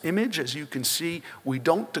about this image, as you can see, we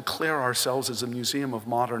don't declare ourselves as a museum of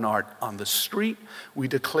modern art on the street. We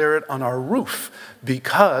declare it on our roof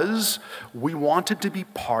because we wanted to be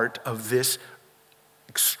part of this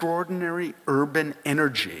extraordinary urban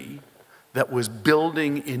energy that was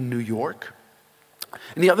building in New York.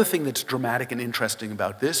 And the other thing that's dramatic and interesting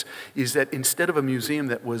about this is that instead of a museum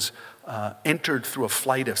that was entered through a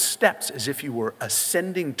flight of steps, as if you were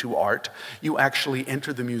ascending to art, you actually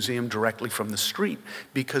enter the museum directly from the street,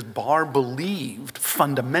 because Barr believed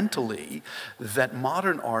fundamentally that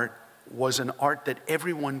modern art was an art that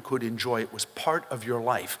everyone could enjoy. It was part of your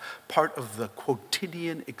life, part of the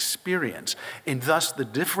quotidian experience. And thus the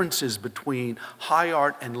differences between high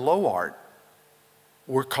art and low art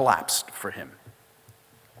were collapsed for him.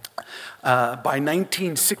 By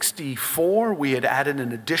 1964, we had added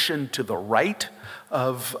an addition to the right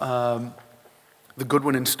of the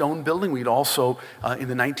Goodwin and Stone building. We'd also, in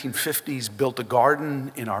the 1950s, built a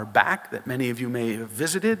garden in our back that many of you may have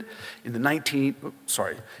visited. In the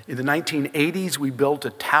 1980s, we built a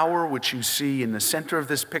tower, which you see in the center of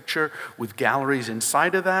this picture, with galleries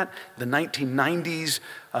inside of that. The 1990s,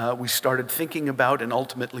 we started thinking about and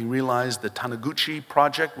ultimately realized the Taniguchi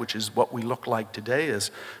project, which is what we look like today,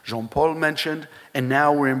 as Jean-Paul mentioned. And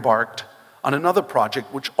now we're embarked on another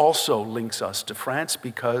project which also links us to France,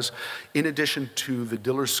 because in addition to the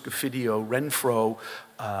Diller-Scofidio Renfro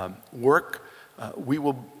work, we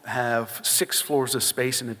will have 6 floors of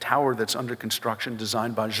space in a tower that's under construction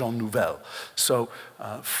designed by Jean Nouvel. So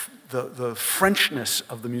the Frenchness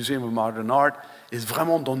of the Museum of Modern Art is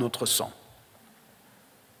vraiment dans notre sang.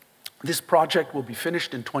 This project will be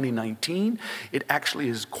finished in 2019. It actually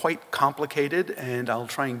is quite complicated, and I'll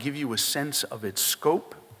try and give you a sense of its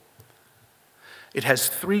scope. It has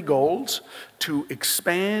 3 goals: to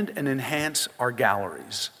expand and enhance our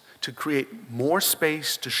galleries, to create more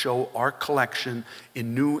space to show our collection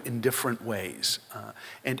in new and different ways.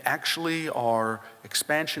 And actually, our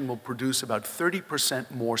expansion will produce about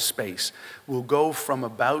 30% more space. We'll go from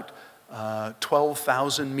about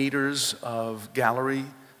 12,000 meters of gallery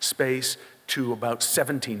space to about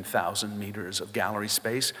 17,000 meters of gallery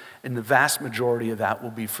space, and the vast majority of that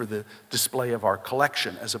will be for the display of our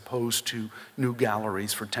collection, as opposed to new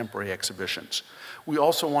galleries for temporary exhibitions. We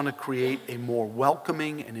also want to create a more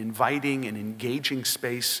welcoming and inviting and engaging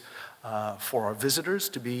space for our visitors,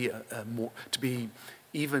 to be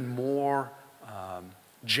even more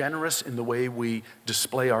generous in the way we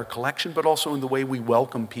display our collection, but also in the way we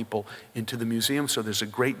welcome people into the museum. So there's a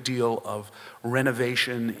great deal of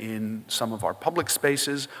renovation in some of our public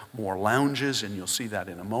spaces, more lounges, and you'll see that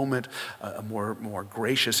in a moment, a more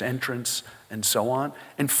gracious entrance, and so on.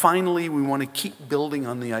 And finally, we want to keep building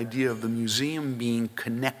on the idea of the museum being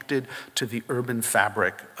connected to the urban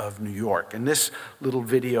fabric of New York. And this little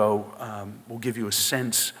video will give you a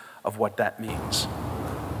sense of what that means.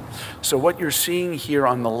 So what you're seeing here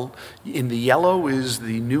in the yellow is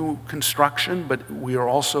the new construction, but we are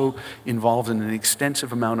also involved in an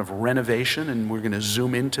extensive amount of renovation, and we're going to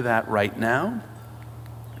zoom into that right now.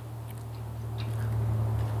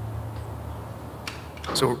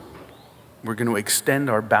 So we're going to extend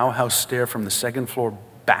our Bauhaus stair from the 2nd floor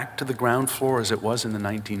back to the ground floor as it was in the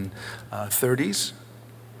 1930s.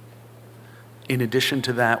 In addition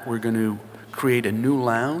to that, we're going to create a new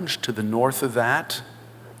lounge to the north of that.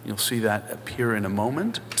 You'll see that appear in a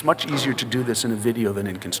moment. It's much easier to do this in a video than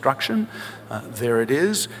in construction. There it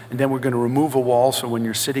is. And then we're going to remove a wall, so when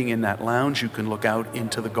you're sitting in that lounge, you can look out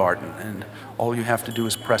into the garden. And all you have to do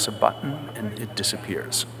is press a button, and it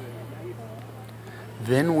disappears.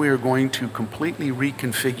 Then we're going to completely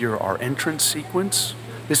reconfigure our entrance sequence.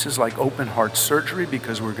 This is like open heart surgery,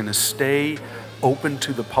 because we're going to stay open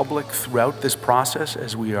to the public throughout this process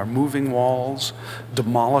as we are moving walls,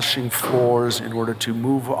 demolishing floors in order to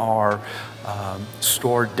move our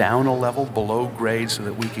store down a level below grade, so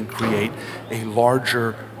that we can create a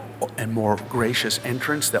larger and more gracious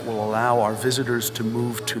entrance that will allow our visitors to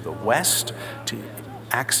move to the west to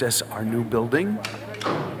access our new building.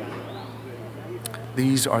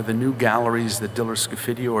 These are the new galleries that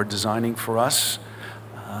Diller-Scofidio are designing for us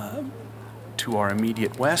to our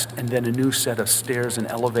immediate west, and then a new set of stairs and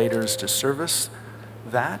elevators to service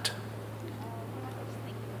that.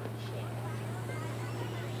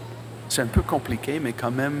 C'est un peu compliqué, mais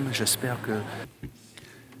quand même, j'espère que...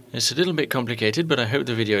 It's a little bit complicated, but I hope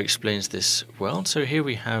the video explains this well. So here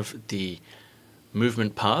we have the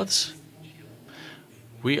movement paths.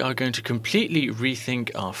 We are going to completely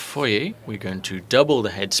rethink our foyer. We're going to double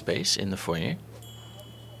the headspace in the foyer.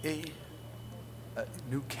 A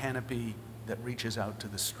new canopy that reaches out to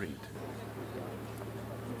the street.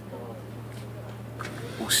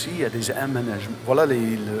 Aussi, il y a des aménagements. Voilà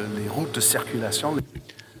les routes de circulation.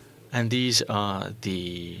 And these are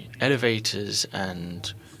the elevators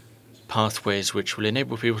and pathways which will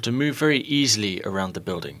enable people to move very easily around the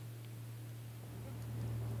building.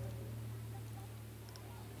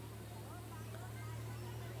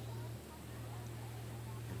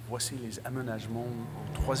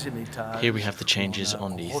 Here we have the changes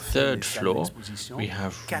on the third floor. We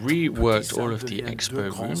have reworked all of the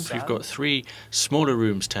expo rooms. We've got 3 smaller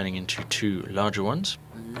rooms turning into 2 larger ones.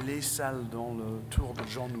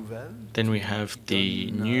 Then we have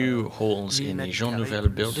the new halls in the Jean Nouvel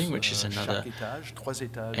building, which is another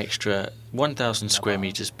extra 1,000 square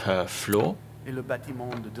meters per floor.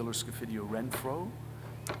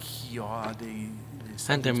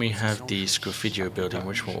 And then we have the Scofidio building,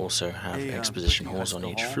 which will also have exposition halls on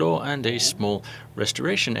each floor and a small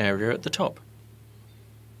restoration area at the top.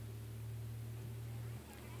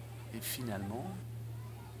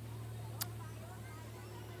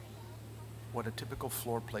 What a typical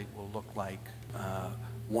floor plate will look like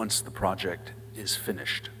once the project is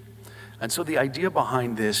finished. And so the idea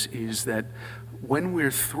behind this is that when we're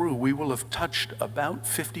through, we will have touched about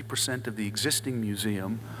 50% of the existing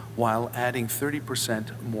museum while adding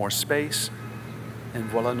 30% more space. And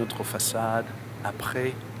voilà notre façade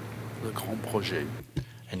après le grand projet.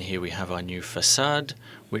 And here we have our new facade,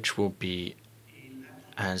 which will be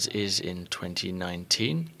as is in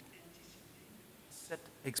 2019.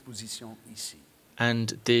 And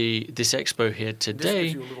this expo here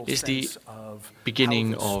today is the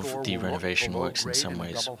beginning of the renovation works in some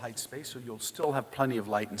ways. So you'll still have plenty of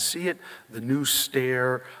light and see it. The new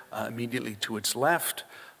stair immediately to its left.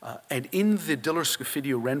 And in the Diller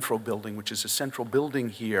Scofidio Renfro building, which is a central building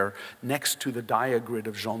here, next to the diagrid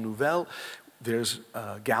of Jean Nouvel, there's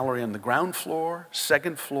a gallery on the ground floor,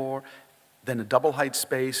 second floor, then a double-height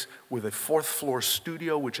space with a 4th floor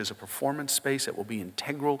studio, which is a performance space that will be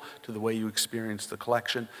integral to the way you experience the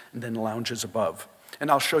collection, and then lounges above. And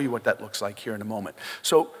I'll show you what that looks like here in a moment.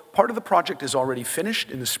 So part of the project is already finished.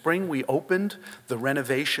 In the spring, we opened the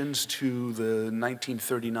renovations to the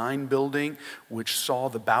 1939 building, which saw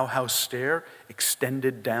the Bauhaus stair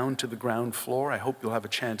extended down to the ground floor. I hope you'll have a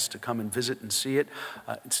chance to come and visit and see it.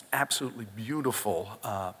 It's absolutely beautiful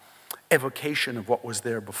evocation of what was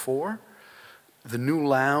there before. The new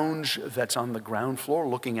lounge that's on the ground floor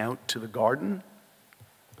looking out to the garden.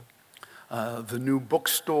 The new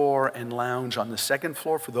bookstore and lounge on the second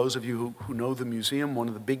floor. For those of you who know the museum, one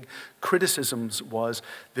of the big criticisms was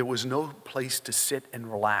there was no place to sit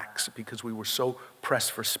and relax because we were so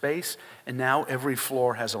pressed for space. And now every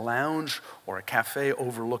floor has a lounge or a cafe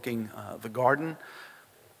overlooking the garden.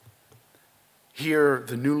 Here,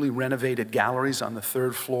 the newly renovated galleries on the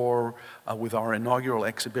 3rd floor with our inaugural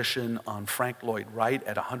exhibition on Frank Lloyd Wright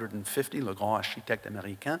at 150, le grand architecte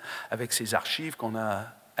américain, avec ses archives qu'on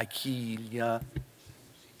a acquis il y a.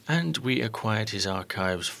 And we acquired his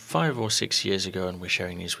archives 5 or 6 years ago, and we're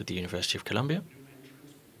sharing these with the University of Columbia.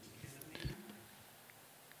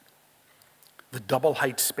 The double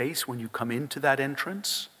height space when you come into that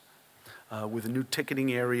entrance, with a new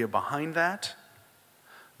ticketing area behind that.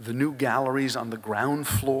 The new galleries on the ground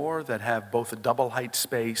floor that have both a double height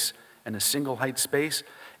space and a single height space,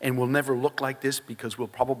 and will never look like this because we'll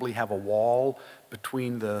probably have a wall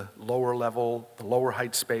between the lower level, the lower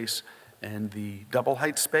height space, and the double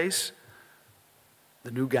height space. The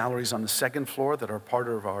new galleries on the 2nd floor that are part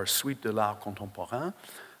of our suite de l'art contemporain,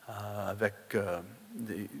 avec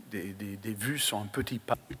des vues sur un petit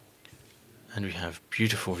pas. And we have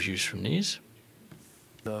beautiful views from these.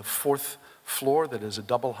 The 4th floor that is a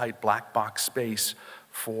double height black box space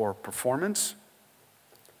for performance.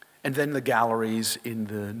 And then the galleries in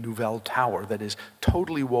the Nouvelle Tower that is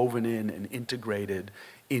totally woven in and integrated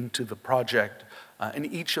into the project. And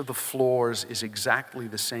each of the floors is exactly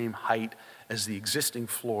the same height as the existing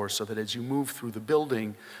floor, so that as you move through the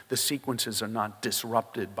building, the sequences are not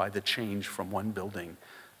disrupted by the change from one building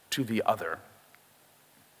to the other.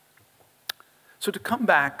 So to come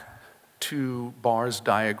back to Barr's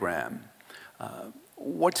diagram,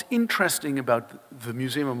 what's interesting about the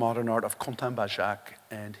Museum of Modern Art of Quentin Bajac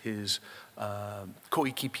and his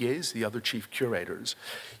coéquipiers, the other chief curators,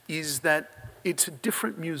 is that it's a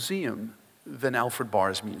different museum than Alfred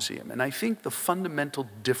Barr's museum. And I think the fundamental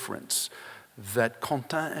difference that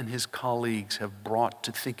Quentin and his colleagues have brought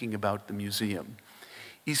to thinking about the museum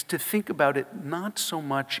is to think about it not so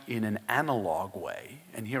much in an analog way,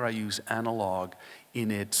 and here I use analog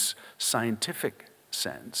in its scientific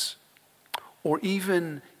sense, or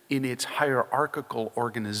even in its hierarchical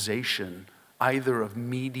organization, either of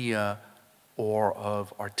media or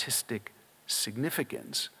of artistic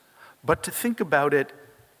significance, but to think about it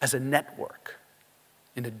as a network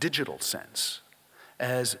in a digital sense,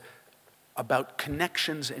 as about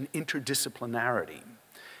connections and interdisciplinarity.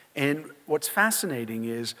 And what's fascinating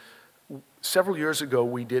is, several years ago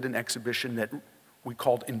we did an exhibition that we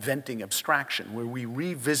called Inventing Abstraction, where we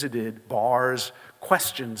revisited Barr's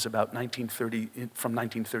questions about from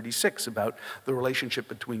 1936 about the relationship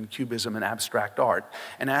between Cubism and abstract art,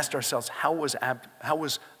 and asked ourselves, how was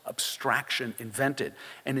abstraction invented?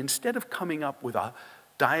 And instead of coming up with a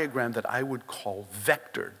diagram that I would call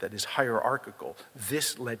vectored, that is hierarchical,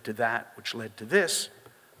 this led to that, which led to this,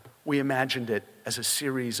 we imagined it as a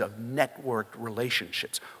series of networked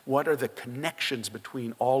relationships. What are the connections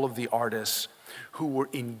between all of the artists who were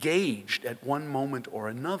engaged at one moment or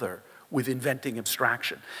another with inventing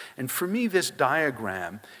abstraction? And for me, this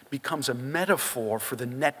diagram becomes a metaphor for the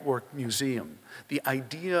network museum, the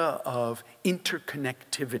idea of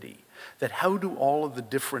interconnectivity, that how do all of the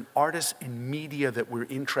different artists and media that we're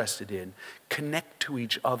interested in connect to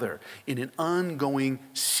each other in an ongoing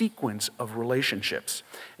sequence of relationships.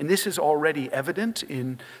 And this is already evident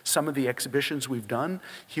in some of the exhibitions we've done.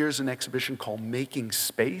 Here's an exhibition called Making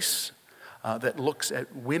Space, that looks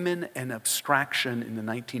at women and abstraction in the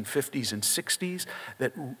 1950s and 60s,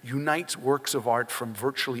 that unites works of art from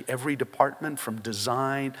virtually every department, from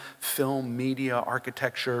design, film, media,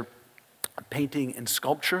 architecture, painting, and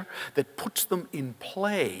sculpture, that puts them in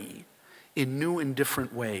play in new and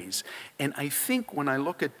different ways. And I think when I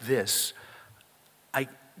look at this, I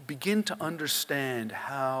begin to understand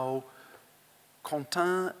how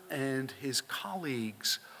Quentin and his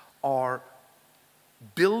colleagues are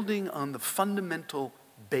building on the fundamental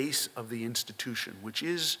base of the institution, which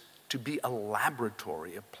is to be a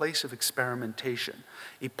laboratory, a place of experimentation,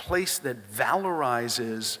 a place that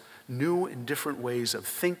valorizes new and different ways of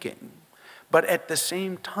thinking, but at the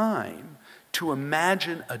same time, to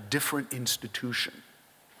imagine a different institution.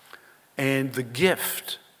 And the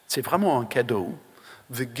gift, c'est vraiment un cadeau,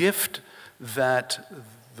 the gift that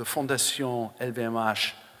the Fondation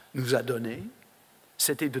LVMH nous a donné,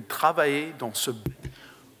 c'était de travailler dans ce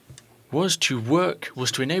was to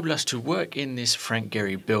enable us to work in this Frank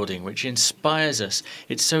Gehry building, which inspires us.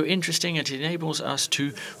 It's so interesting, and it enables us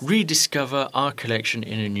to rediscover our collection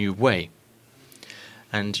in a new way.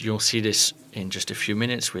 And you'll see this in just a few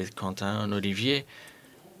minutes with Quentin and Olivier.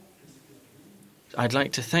 I'd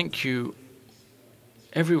like to thank you,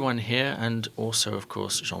 everyone here, and also, of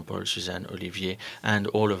course, Jean-Paul, Suzanne, Olivier, and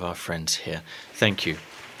all of our friends here. Thank you.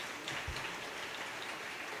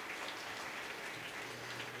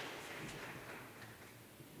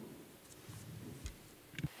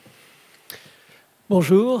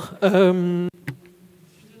 Bonjour.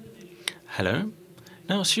 Hello.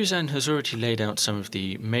 Now, Suzanne has already laid out some of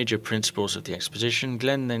the major principles of the exposition.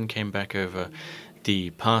 Glenn then came back over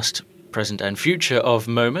the past, present, and future of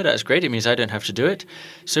MoMA. That's great. It means I don't have to do it.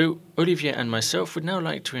 So Olivier and myself would now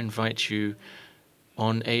like to invite you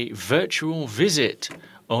on a virtual visit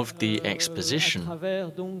of the exposition.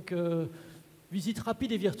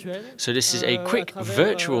 So this is a quick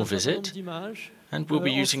virtual visit, and we'll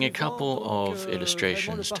be using a couple of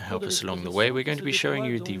illustrations to help us along the way. We're going to be showing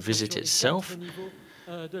you the visit itself,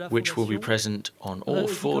 which will be present on all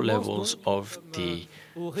 4 levels of the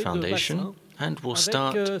foundation. And we'll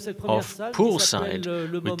start off poolside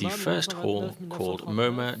with the first hall called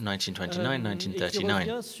MoMA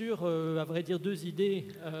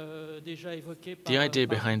 1929-1939. The idea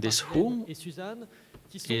behind this hall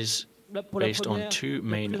is based on 2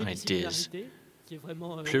 main ideas.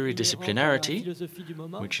 Pluridisciplinarity,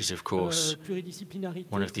 which is, of course,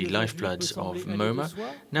 one of the lifebloods of MoMA.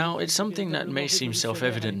 Now, it's something that may seem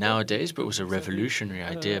self-evident nowadays, but was a revolutionary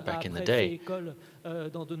idea back in the day.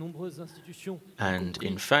 And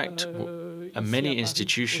in fact, many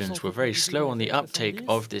institutions were very slow on the uptake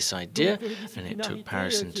of this idea, and it took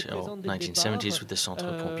Paris until 1970s with the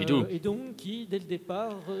Centre Pompidou.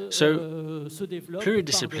 So,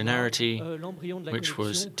 pluridisciplinarity, which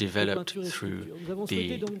was developed through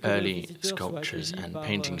the early sculptures and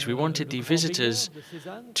paintings. We wanted the visitors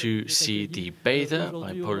to see the Bather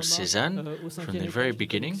by Paul Cézanne from the very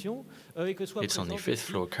beginning. It's on the 5th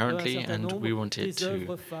floor currently, and we want it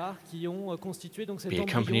to be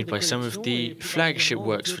accompanied by some of the flagship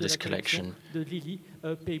works for this collection,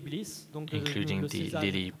 including the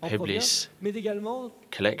Lily Peblis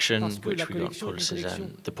collection, which we got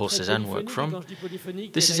the Paul Cézanne work from.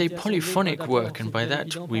 This is a polyphonic work, and by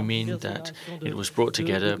that we mean that it was brought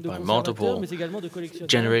together by multiple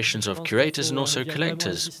generations of curators and also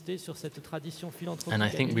collectors. And I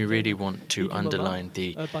think we really want to underline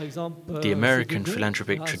the American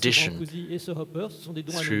philanthropic tradition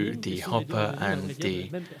through the Hopper and the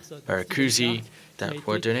Barracusi that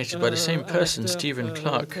were donated by the same person, Stephen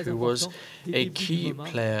Clark, who was a key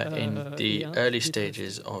player in the early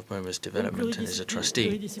stages of MoMA's development and is a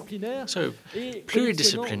trustee. So,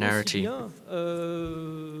 pluridisciplinarity,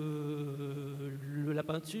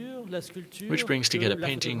 which brings together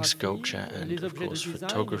painting, sculpture, and of course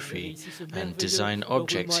photography and design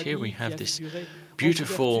objects. Here we have this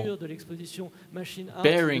beautiful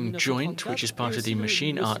bearing joint, which is part of the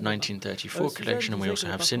Machine Art 1934 collection, and we also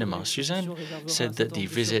have cinema. Suzanne said that the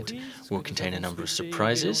visit will contain a number of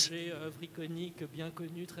surprises. We've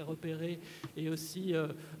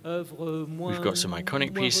got some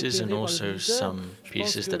iconic pieces and also some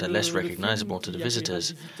pieces that are less recognizable to the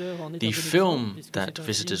visitors. The film that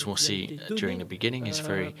visitors will see during the beginning is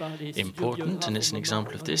very important, and it's an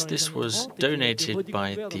example of this. This was donated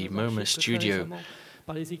by the MoMA studio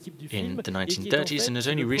in the 1930s and has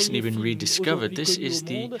only recently been rediscovered. This is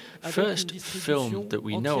the first film that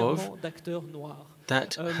we know of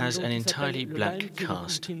that has an entirely black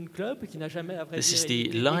cast. This is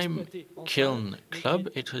the Lime Kiln Club.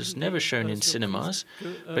 It was never shown in cinemas,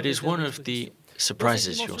 but is one of the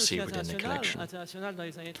surprises you'll see within the collection.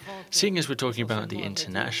 Seeing as we're talking about the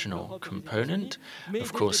international component,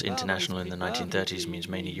 of course international in the 1930s means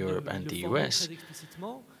mainly Europe and the US.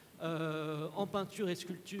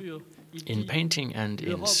 In painting and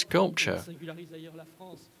in sculpture,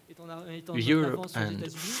 Europe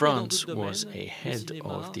and France was ahead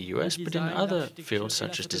of the US, but in other fields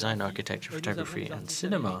such as design, architecture, photography and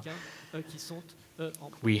cinema,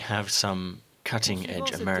 we have some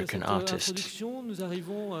cutting-edge American artist.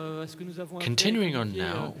 Continuing on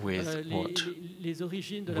now with what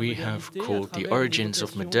we have called the origins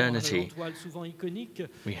of modernity,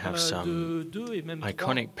 we have some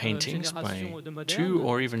iconic paintings by 2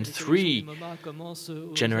 or even 3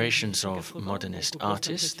 generations of modernist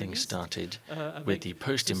artists. Things started with the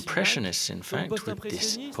post-impressionists, in fact, with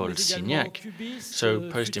this Paul Signac. So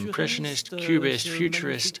post-impressionist, cubist,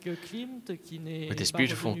 futurist, with this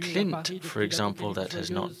beautiful Klimt, for example, that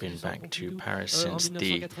has not been back to Paris since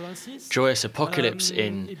the joyous apocalypse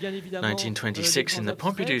in 1926 in the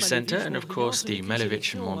Pompidou Center, and of course the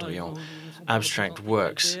Malevich and Mondrian abstract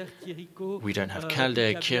works. We don't have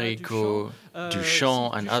Calder, Chérico,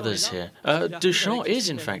 Duchamp and others here. Duchamp is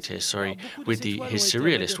in fact here, sorry, with his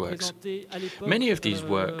surrealist works. Many of these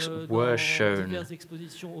works were shown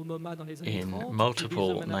in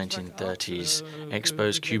multiple 1930s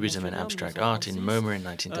expos, Cubism and abstract art in MoMA in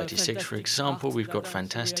 1936. For example, we've got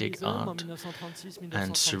fantastic art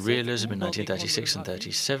and surrealism in 1936 and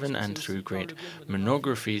 37, and through great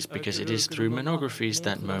monographies, because it is through monographies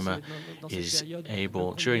that MoMA is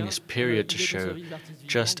able during this period to show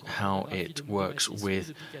just how it works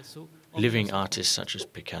with living artists such as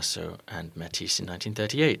Picasso and Matisse in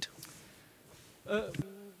 1938.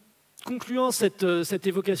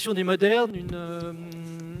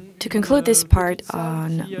 To conclude this part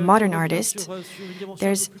on modern artists,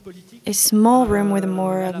 there's a small room with a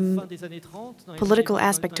more political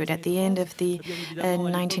aspect to it. At the end of the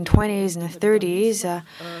 1920s and the 30s,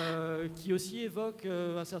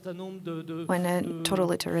 when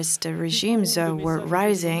totalitarist regimes were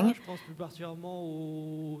rising,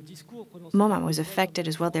 MoMA was affected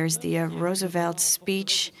as well. There's the Roosevelt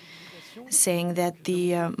speech saying that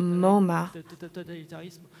the MoMA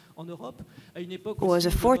was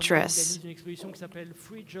a fortress.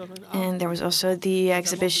 And there was also the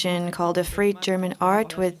exhibition called A Free German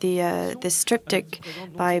Art with the triptych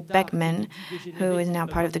by Beckmann, who is now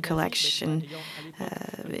part of the collection.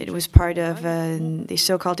 It was part of the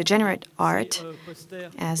so-called degenerate art,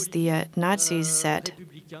 as the Nazis said.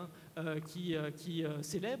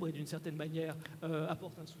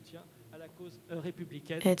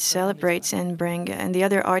 It celebrates and the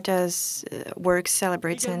other artists' works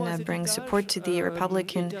celebrates and brings support to the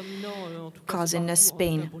Republican cause in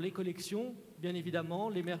Spain. At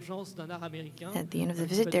the end of the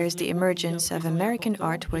visit, there is the emergence of American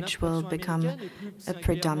art, which will become a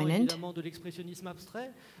predominant.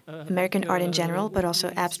 American art in general, but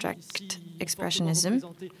also abstract expressionism,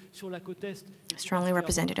 strongly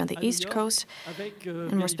represented on the East Coast,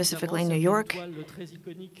 and more specifically in New York,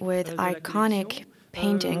 with iconic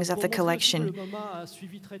paintings of the collection.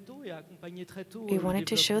 We wanted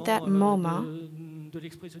to show that MoMA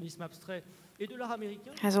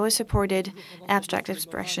has always supported abstract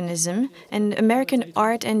expressionism and American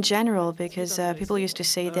art in general, because people used to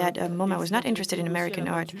say that MoMA was not interested in American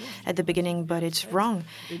art at the beginning, but it's wrong.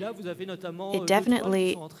 It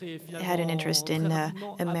definitely had an interest in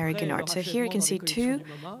American art. So here you can see two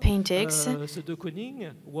paintings, de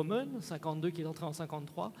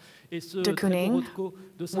Kooning,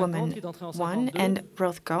 Woman 1, and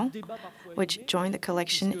Rothko, which joined the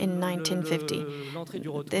collection in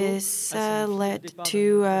 1950. This led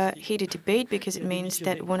to a heated debate because it means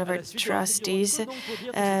that one of our trustees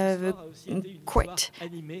quit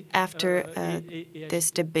after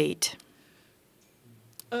this debate.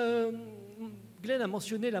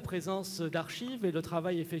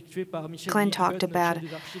 Glenn talked about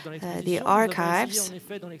the archives.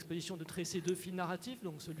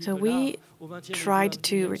 So we tried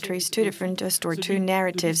to retrace two different two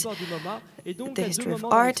narratives, the history of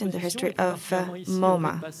art and the history of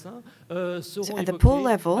MoMA. So at the pool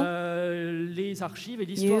level,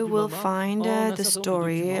 you will find the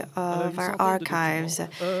story of our archives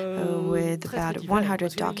with about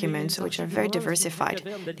 100 documents, which are very diversified.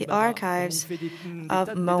 The archives of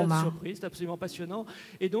MoMA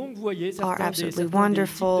are absolutely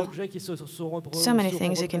wonderful. So many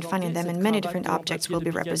things you can find in them, and many different objects will be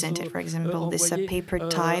represented. For example, this paper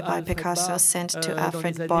tie by Picasso sent to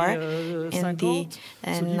Alfred Barr in the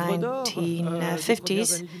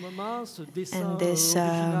 1950s, and this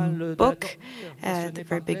book at the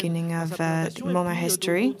very beginning of MoMA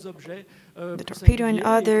history, the torpedo and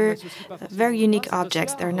other very unique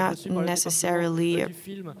objects that are not necessarily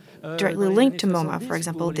directly linked to MoMA. For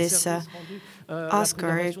example, this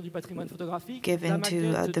Oscar given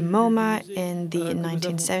to the MoMA in the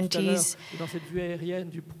 1970s.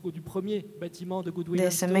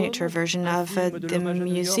 There's a miniature version of the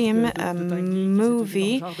museum, a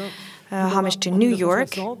movie, Homage to New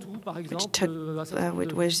York,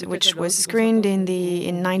 which was screened in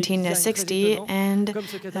 1960, and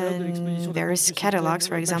various catalogs.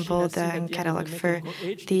 For example, the catalog for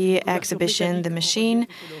the exhibition, The Machine,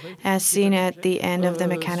 as seen at the end of the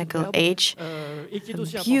Mechanical Age, a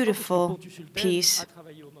beautiful piece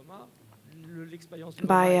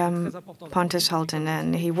by Pontus Hultén,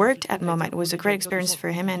 and he worked at MoMA. It was a great experience for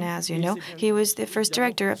him, and as you know, he was the first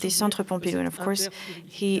director of the Centre Pompidou, and of course,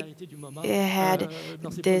 he had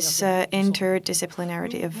this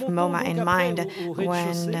interdisciplinarity of MoMA in mind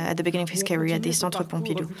when, at the beginning of his career at the Centre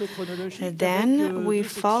Pompidou. Then we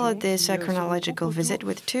followed this chronological visit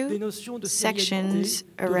with two sections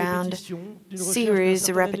around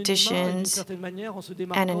series, repetitions,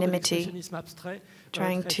 anonymity,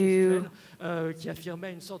 trying to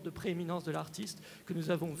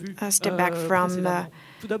step back from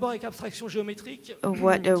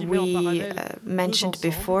what we mentioned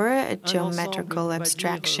before, geometrical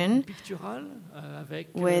abstraction,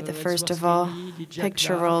 with, first of all,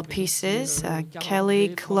 pictorial pieces,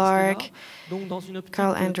 Kelly, Clark,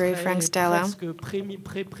 Carl-André, Frank Stella, with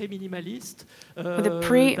a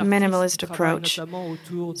pre-minimalist approach.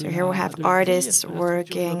 So here we have artists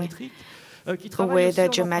working with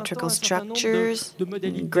geometrical structures,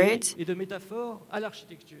 grids,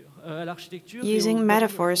 using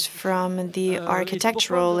metaphors from the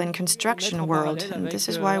architectural and construction world. And this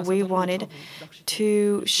is why we wanted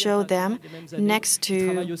to show them next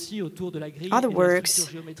to other works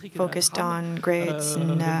focused on grids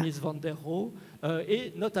and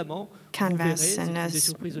canvas and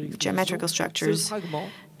geometrical structures.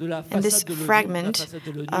 And this fragment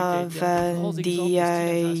of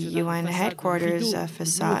the UN headquarters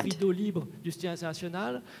facade, it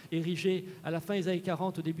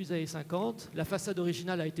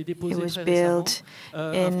was built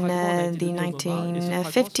in the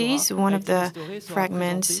 1950s. One of the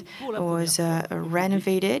fragments was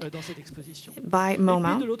renovated by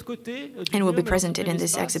MoMA and will be presented in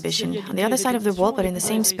this exhibition. On the other side of the wall, but in the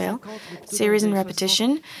same scale, series and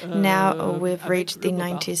repetition. Now we've reached the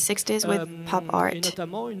 1960s with pop art.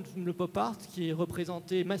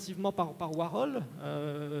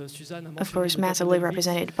 Of course, massively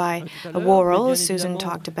represented by Warhol. Susan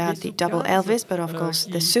talked about the double Elvis, but of course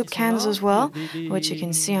the soup cans as well, which you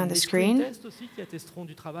can see on the screen.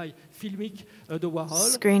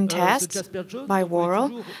 Screen test by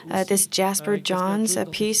Warhol. This Jasper Johns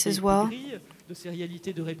piece as well,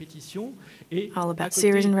 all about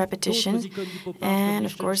series and repetition, and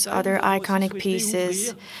of course other iconic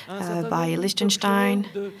pieces by Liechtenstein,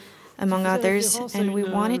 among others, and we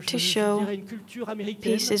wanted to show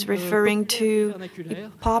pieces referring to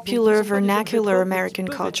popular vernacular American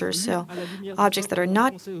culture, so objects that are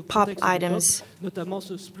not pop items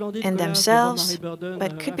in themselves,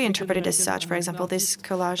 but could be interpreted as such. For example, this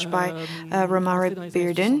collage by Romare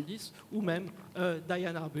Bearden,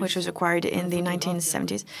 which was acquired in the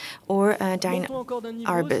 1970s, or Diane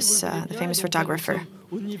Arbus, the famous photographer.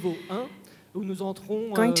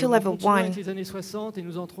 Going to level 1,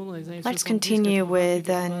 let's continue with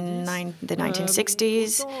the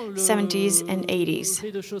 1960s, 70s, and 80s.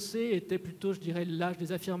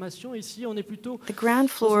 The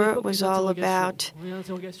ground floor was all about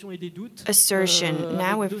assertion.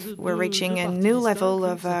 Now we're reaching a new level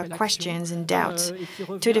of questions and doubts.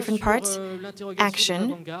 Two different parts: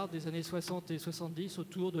 action.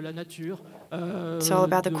 It's all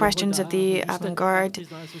about the questions of the avant-garde,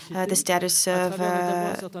 the status of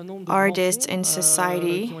artists in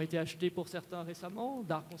society.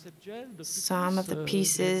 Some of the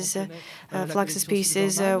pieces, Fluxus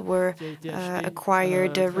pieces, were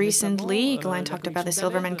acquired recently. Glenn talked about the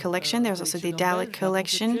Silverman collection. There's also the Dalit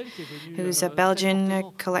collection, who's a Belgian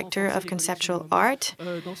collector of conceptual art.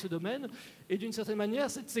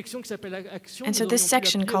 And so this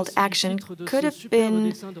section called Action could have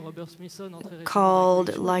been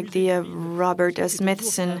called like the Robert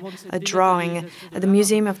Smithson drawing, the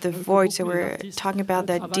Museum of the Void. So we're talking about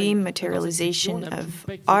the dematerialization of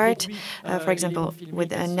art, for example,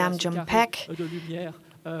 with Nam Jom Paek.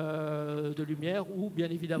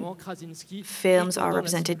 Films are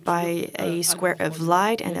represented by a square of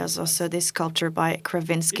light, and there's also this sculpture by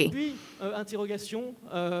Kravinsky.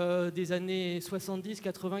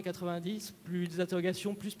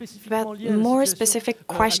 About more specific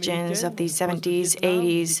questions of the 70s,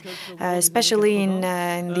 80s, especially in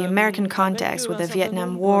the American context with the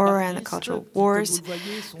Vietnam War and the cultural wars.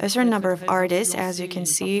 A certain number of artists, as you can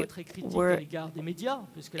see, were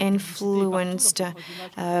influenced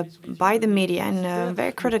by the media and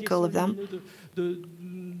very critical of them.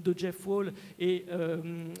 The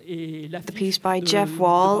piece by Jeff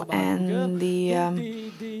Wall and the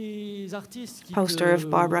poster of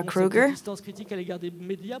Barbara Kruger. So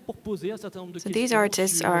these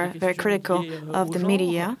artists are very critical of the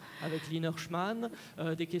media,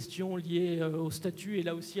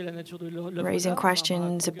 raising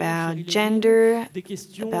questions about gender,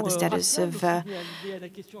 about the status of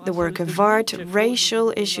the work of art,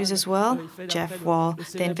 racial issues as well. Jeff Wall,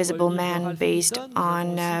 The Invisible Man, based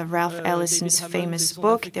on Ralph Ellison's famous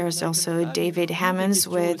book. There's also David Hammons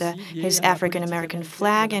with his African-American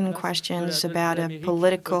flag and questions about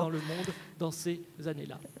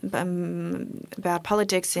about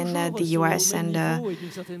politics in the U.S. and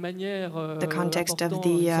the context of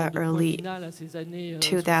the early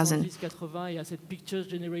 2000s.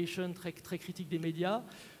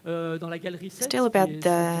 Still about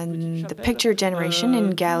the picture generation in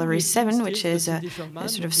Gallery 7, which is a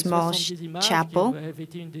sort of small chapel.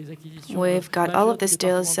 We've got all of the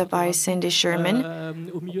stills by Cindy Sherman.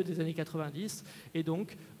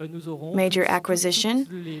 Major acquisition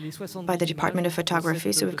by the Department of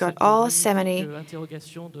Photography. So we've got all 70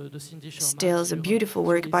 stills, a beautiful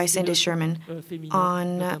work by Cindy Sherman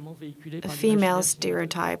on female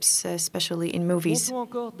stereotypes, especially in movies.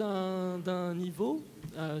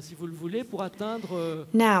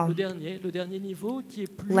 Now,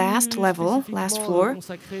 last level, last floor,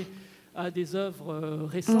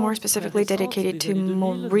 more specifically dedicated to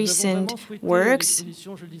more recent works. In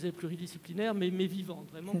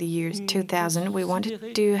the years 2000, we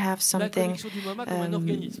wanted to have something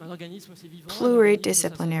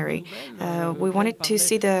pluridisciplinary. We wanted to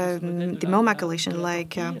see the MoMA collection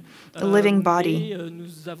like a living body,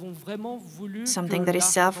 something that is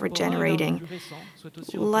self-regenerating,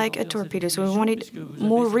 like a torpedo. So we wanted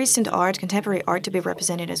more recent art, contemporary art, to be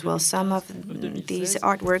represented as well. Some of these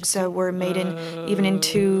artworks were made even in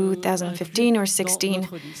 2015 or 16,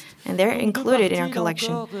 and they're included in our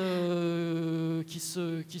collection.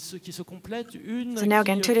 So now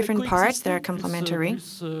again, two different parts that are complementary.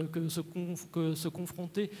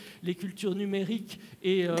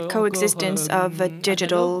 The coexistence of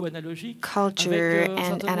digital culture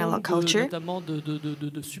and analog culture.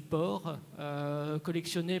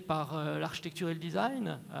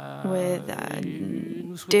 With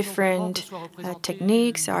different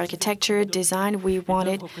techniques, architecture, design. We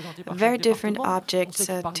wanted very different objects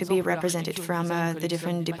to be represented from the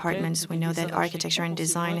different departments. We know that architecture and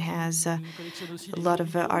design has a lot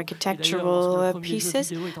of architectural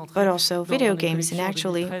pieces, but also video games. And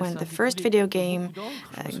actually, when the first video game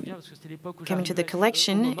came into the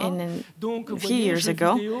collection a few years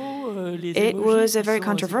ago, it was very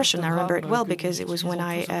controversial. I remember it well because it was when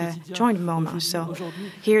I joined MoMA. So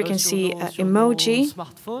here you can see emoji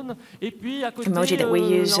that we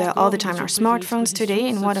use all the time on our smartphones today.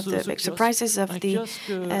 And one of the big surprises of the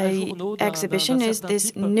exhibition is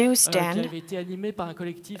this newsstand,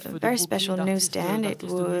 a very special newsstand. It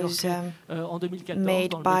was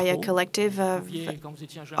made by a collective of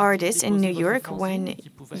artists in New York. When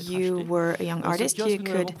you were a young artist, you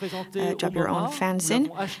could drop your own fanzine.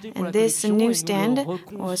 And this newsstand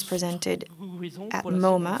was presented at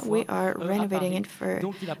MoMA. We are renovating it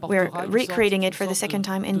we're recreating it for the second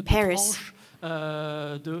time in Paris.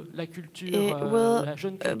 It will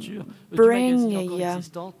bring a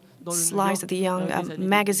slice of the young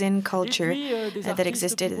magazine culture that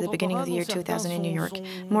existed at the beginning of the year 2000 in New York.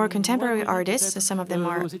 More contemporary artists, some of them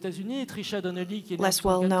are less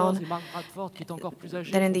well known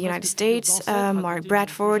than in the United States, Mark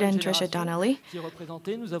Bradford and Trisha Donnelly, who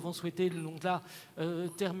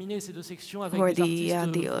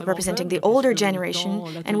are representing the older generation,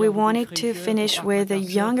 and we wanted to finish with a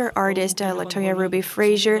younger artist, Latoya Ruby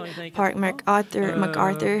Frazier, Park MacArthur,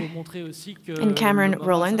 and Cameron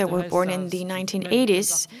Rowland, that were born in the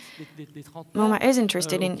 1980s. MoMA is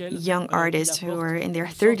interested in young artists who are in their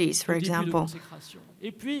 30s, for example.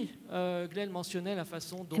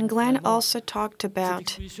 And Glenn also talked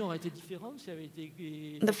about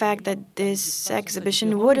the fact that this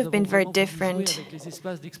exhibition would have been very different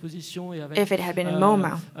if it had been in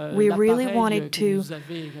MoMA. We really wanted to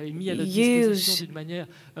use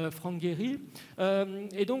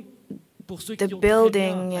the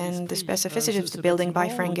building and the specificity of the building by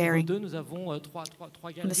Frank Gehry.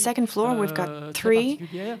 On the second floor, we've got 3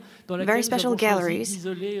 very special galleries,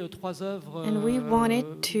 and we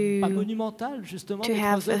wanted to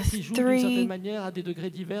have 3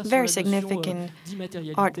 very significant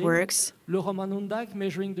artworks. Roman Ondak,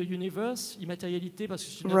 Measuring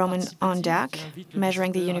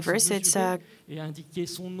the Universe. It's a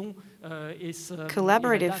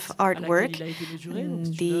collaborative artwork.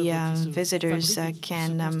 The visitors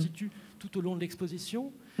can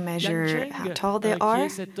measure how tall they are.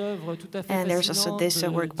 And there's also this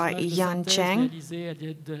work by Yan Cheng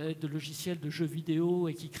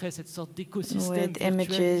with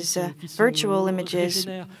images, virtual images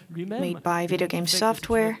made by video game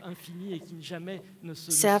software,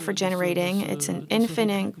 self-regenerating. It's an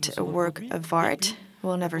infinite work of art,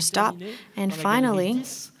 will never stop. And finally,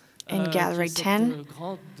 in Gallery 10,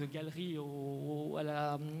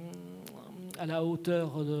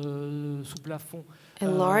 a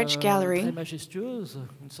large gallery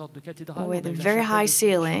with a very high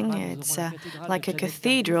ceiling. It's like a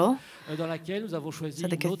cathedral. So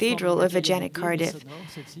the Cathedral of Bajac, Cardiff.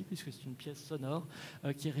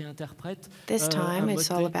 This time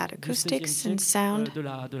it's all about acoustics and sound.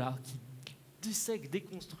 Dissèque,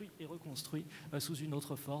 déconstruit et reconstruit sous une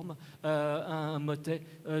autre forme un motet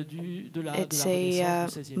de la Renaissance du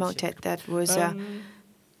XVIe siècle. Motet that was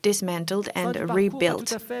dismantled and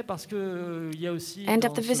rebuilt. End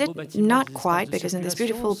of the visit? Not quite, because in this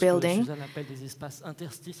beautiful building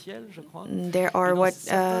there are what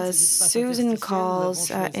Suzanne calls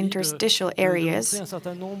interstitial areas.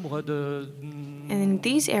 And in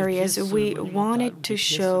these areas we wanted to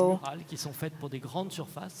show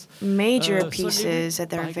major pieces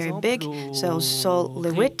that are very big, so Sol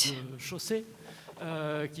LeWitt,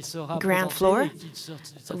 ground floor,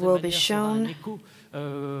 will be shown,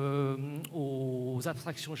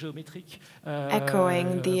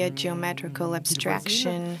 echoing the geometrical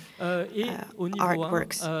abstraction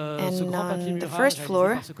artworks. And on the first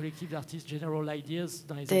floor,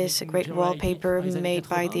 this great wallpaper made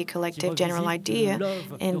by the collective General Idea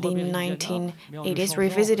in the 1980s,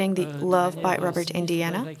 revisiting the Love by Robert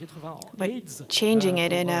Indiana, but changing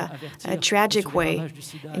it in a tragic way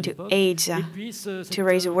into AIDS, to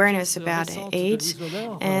raise awareness about AIDS.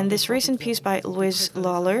 And this recent piece by Louis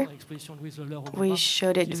Lawler, we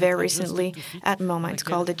showed it very recently at MoMA. It's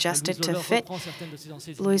called Adjusted to Fit.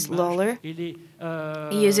 Louis Lawler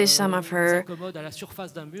uses some of her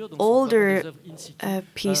older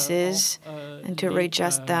pieces and to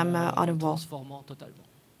readjust them on a wall.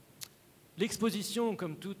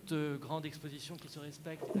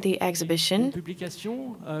 The exhibition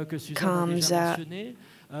comes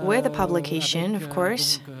with a publication, of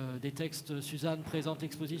course.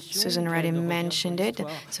 Suzanne already mentioned it.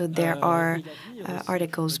 So there are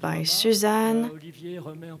articles by Suzanne,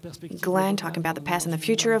 Glenn talking about the past and the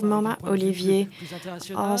future of MoMA. Olivier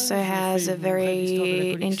also has a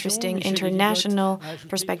very interesting international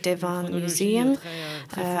perspective on the museum.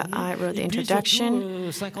 I wrote the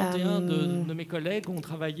introduction.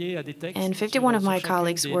 And 51 of my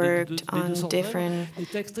colleagues worked on different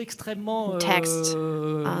texts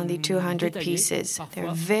on the 200 pieces.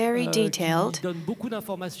 They're very detailed,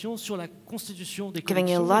 giving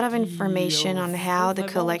you a lot of information on how the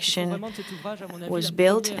collection was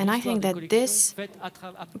built. And I think that this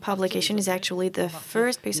publication is actually the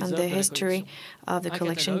first based on the history of the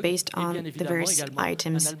collection based on the various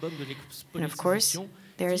items. And of course,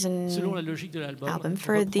 there is an album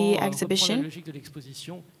for the exhibition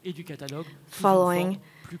following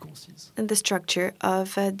the structure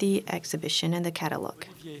of the exhibition and the catalogue.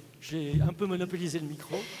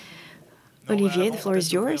 Olivier, the floor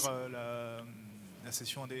is yours.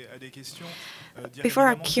 Before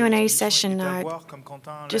our Q&A session, I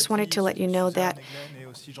just wanted to let you know that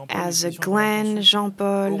as Glenn,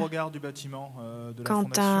 Jean-Paul,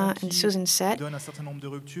 Quentin, and Suzanne said,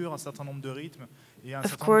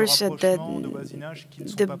 of course,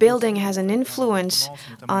 the building has an influence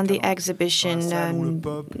on the exhibition,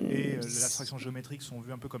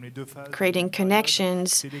 creating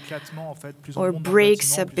connections or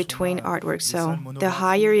breaks between artworks. So the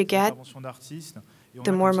higher you get,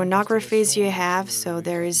 the more monographies you have, so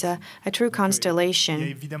there is a true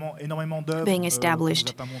constellation being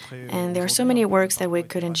established. And there are so many works that we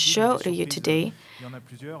couldn't show to you today,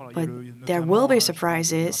 but there will be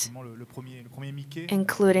surprises,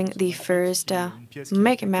 including the first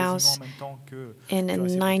Mickey Mouse in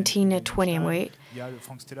 1928.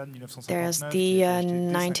 There's the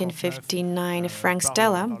 1959 Frank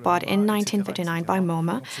Stella, bought in 1959 by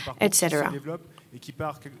MoMA, etc.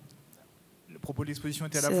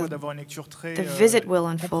 So the visit will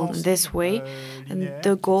unfold in this way, and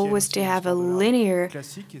the goal was to have a linear,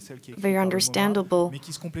 very understandable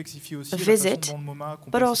visit,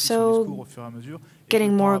 but also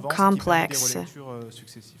getting more complex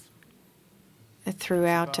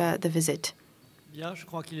throughout the visit.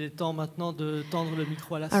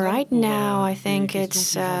 All right, now I think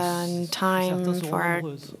it's time for our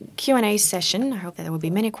Q&A session. I hope that there will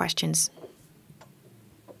be many questions.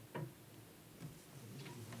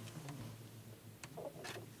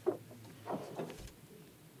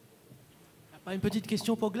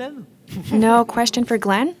 No question for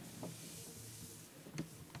Glenn?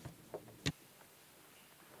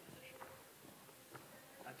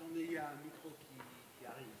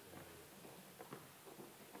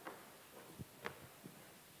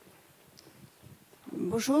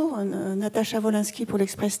 Bonjour, Natacha Wolinski pour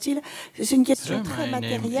l'Express Style. C'est une question très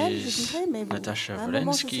matérielle, je dirais, mais Natasha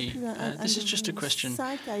Wolinski. This is just a question.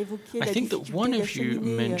 I think that one of you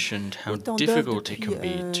mentioned how difficult it can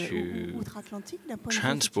be to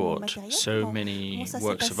transport so many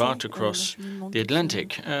works of art across the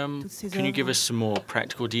Atlantic. Can you give us some more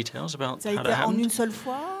practical details about how that happened?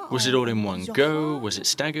 Was it all in one go? Was it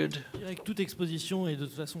staggered?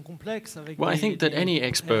 Well, I think that any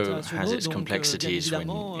expo has its complexities when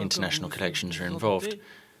international collections are involved.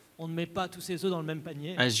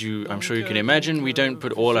 As I'm sure you can imagine, we don't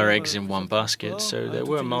put all our eggs in one basket, so there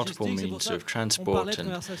were multiple means of transport and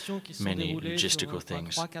many logistical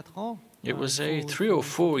things. It was a 3 or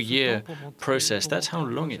 4 year process. That's how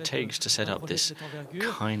long it takes to set up this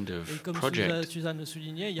kind of project.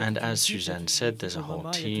 And as Suzanne said, there's a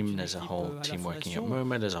whole team. There's a whole team working at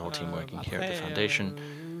MoMA. There's a whole team working here at the Foundation.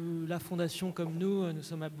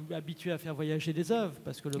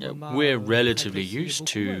 We're relatively used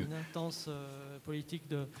to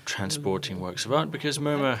transporting works of art because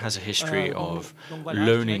MoMA has a history of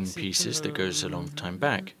loaning pieces that goes a long time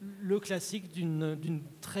back.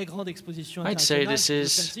 I'd say this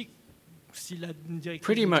is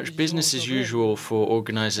pretty much business as usual for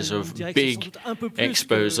organizers of big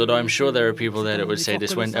expos, although I'm sure there are people there that would say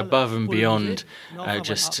this went above and beyond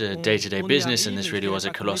just day-to-day business, and this really was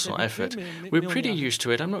a colossal effort. We're pretty used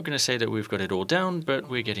to it. I'm not going to say that we've got it all down, but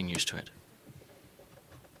we're getting used to it.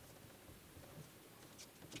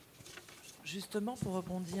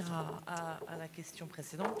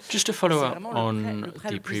 Just to follow up on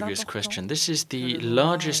the previous question, this is the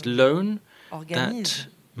largest loan that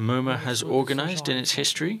MoMA has organized in its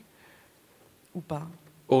history,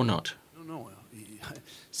 or not? Non,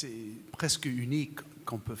 c'est presque unique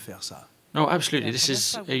qu'on peut faire ça. No, absolutely. This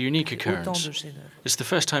is a unique occurrence. It's the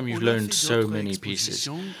first time you've loaned so many pieces.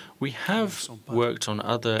 We have worked on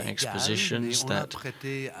other expositions that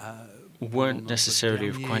weren't necessarily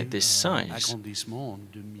of quite this size.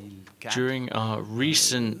 During our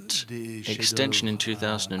recent extension in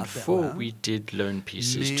 2004, we did loan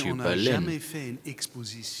pieces to Berlin.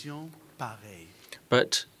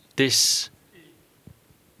 But this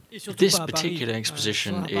particular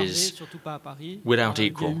exposition is without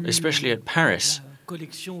equal, especially at Paris.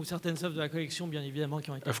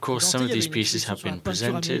 Of course, some of these pieces have been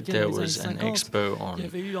presented. There was an expo on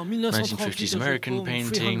 1950s American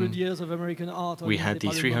painting. We had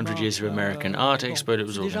the 300 Years of American Art expo that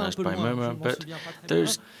was organized by MoMA, but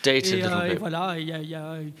those dated a little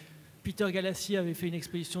bit. Peter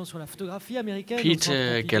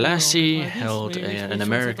Galassi held an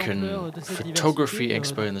American photography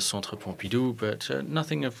expo in the Centre Pompidou, but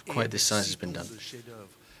nothing of quite this size has been done.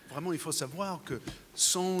 And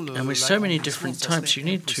with so many different types, you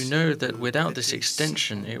need to know that without this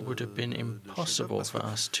extension, it would have been impossible for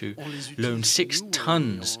us to loan 6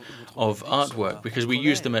 tons of artwork, because we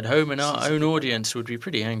use them at home, and our own audience would be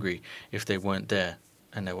pretty angry if they weren't there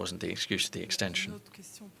and there wasn't the excuse of the extension.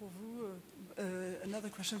 Another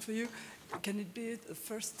question for you. Can it be the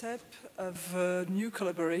first step of new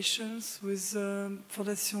collaborations with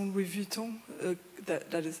Fondation Louis Vuitton?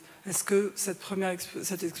 Est-ce que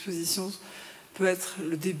cette exposition peut être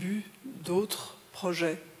le début d'autres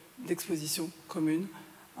projets d'exposition communes,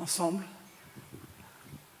 ensemble?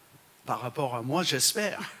 Par rapport à moi,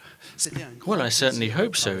 j'espère. Well, I certainly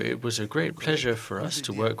hope so. It was a great pleasure for us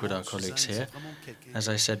to work with our colleagues here. As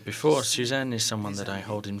I said before, Suzanne is someone that I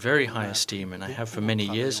hold in very high esteem, and I have for many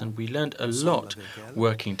years, and we learned a lot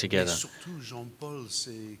working together.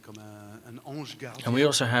 And we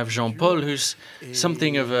also have Jean-Paul, who's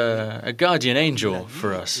something of a guardian angel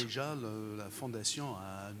for us.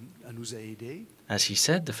 As he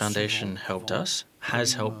said, the Foundation helped us,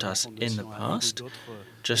 has helped us in the past,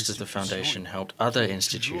 just as the Foundation helped other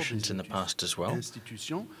institutions in the past as well,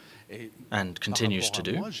 and continues to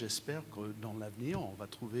do.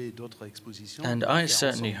 And I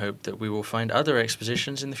certainly hope that we will find other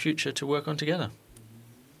expositions in the future to work on together.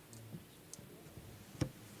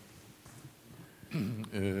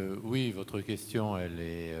 Oui, votre question, elle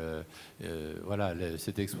est, voilà,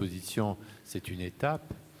 cette exposition, c'est une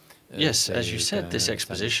étape. Yes, as you said, this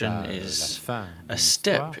exposition is a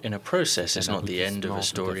step in a process. It's not the end of a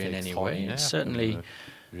story in any way. It's certainly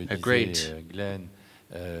a great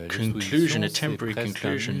conclusion, a temporary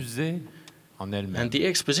conclusion. And the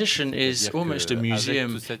exposition is almost a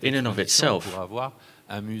museum in and of itself.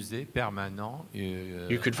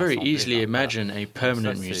 You could very easily imagine a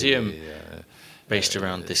permanent museum based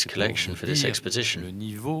around this collection for this exposition.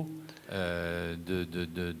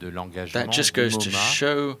 That just goes to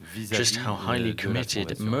show just how highly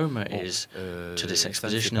committed MoMA is to this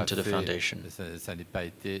exposition and to the Foundation.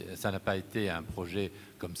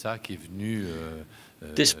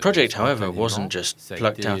 This project, however, wasn't just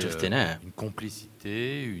plucked out of thin air.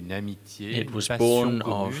 It was born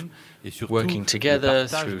of working together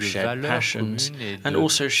through shared passions and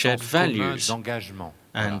also shared values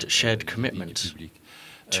and shared commitments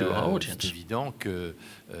to our audience.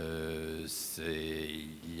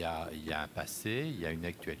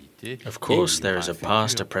 Of course, there is a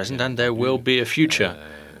past, a present, and there will be a future,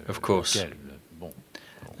 of course.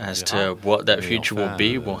 As to what that future will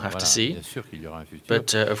be, we'll have to see.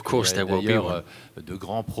 But of course, there will be one.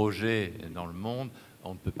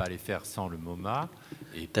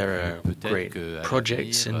 There are great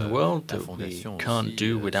projects in the world that we can't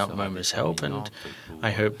do without MoMA's help, and I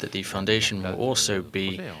hope that the Foundation will also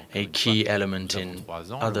be a key element in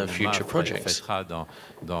other future projects.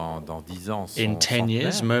 In 10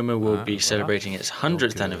 years, MoMA will be celebrating its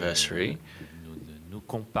 100th anniversary.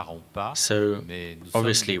 So,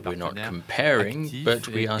 obviously, we're not comparing, but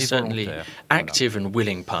we are certainly active and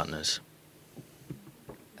willing partners.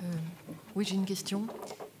 Oui, j'ai une question.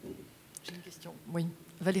 Oui.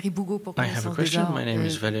 I have a question. My name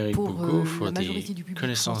is Valérie Bougot for the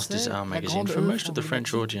Connaissance des Arts magazine. For most of the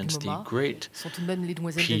French audience, the great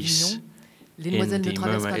piece in the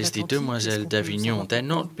MoMA is the Demoiselles d'Avignon. They're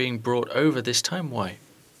not being brought over this time. Why?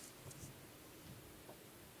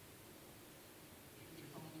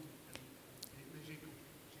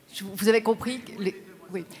 Vous avez compris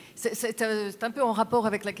oui. C'est un peu en rapport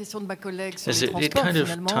avec la question de ma collègue sur le transport. It kind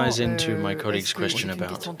of ties into my colleague's question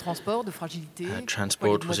about transport, de fragilité.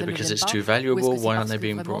 Transport. Was it because it's too valuable? Why aren't they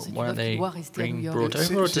being brought? Why aren't they being brought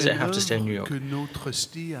over? Or does it have to stay in New York?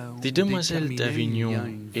 The Demoiselles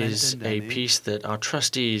d'Avignon is a piece that our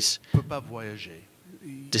trustees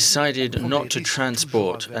decided not to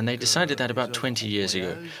transport, and they decided that about 20 years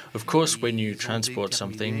ago. Of course, when you transport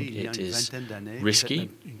something, it is risky,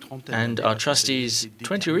 and our trustees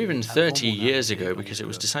 20 or even 30 years ago, because it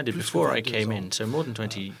was decided before I came in, so more than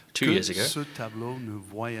 22 years ago,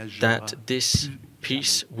 that this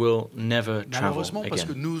piece will never travel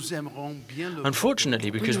again. Unfortunately,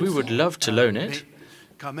 because we would love to loan it,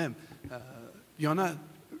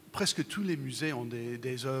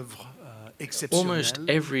 almost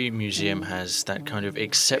every museum has that kind of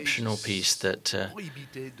exceptional piece that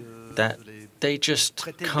they just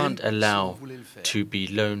can't allow to be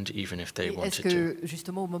loaned even if they wanted to.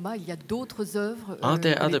 Are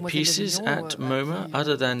there other pieces at MoMA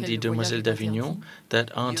other than the Demoiselles d'Avignon that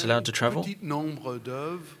aren't allowed to travel?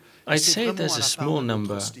 I'd say there's a small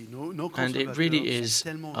number, and it really is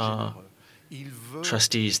our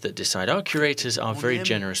trustees that decide. Our curators are very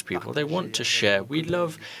generous people. They want to share. We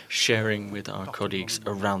love sharing with our colleagues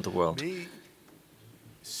around the world.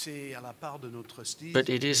 But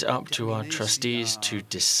it is up to our trustees to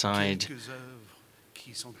decide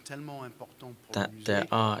that there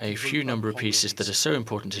are a few number of pieces that are so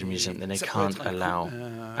important to the museum that they can't allow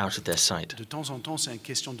out of their sight.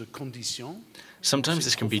 Sometimes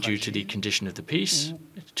this can be due to the condition of the piece,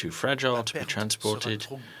 it's too fragile to be transported,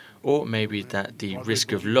 or maybe that the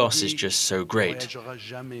risk of loss is just so great.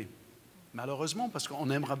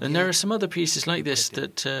 And there are some other pieces like this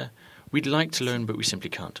that we'd like to learn, but we simply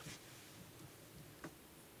can't.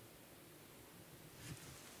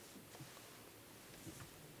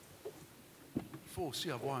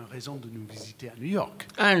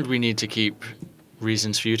 And we need to keep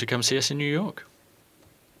reasons for you to come see us in New York.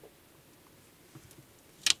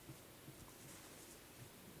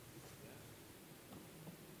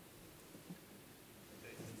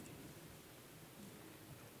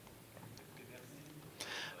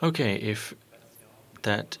 Okay, if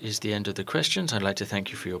that is the end of the questions, I'd like to thank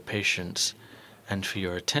you for your patience and for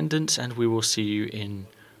your attendance, and we will see you in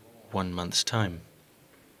 1 month's time.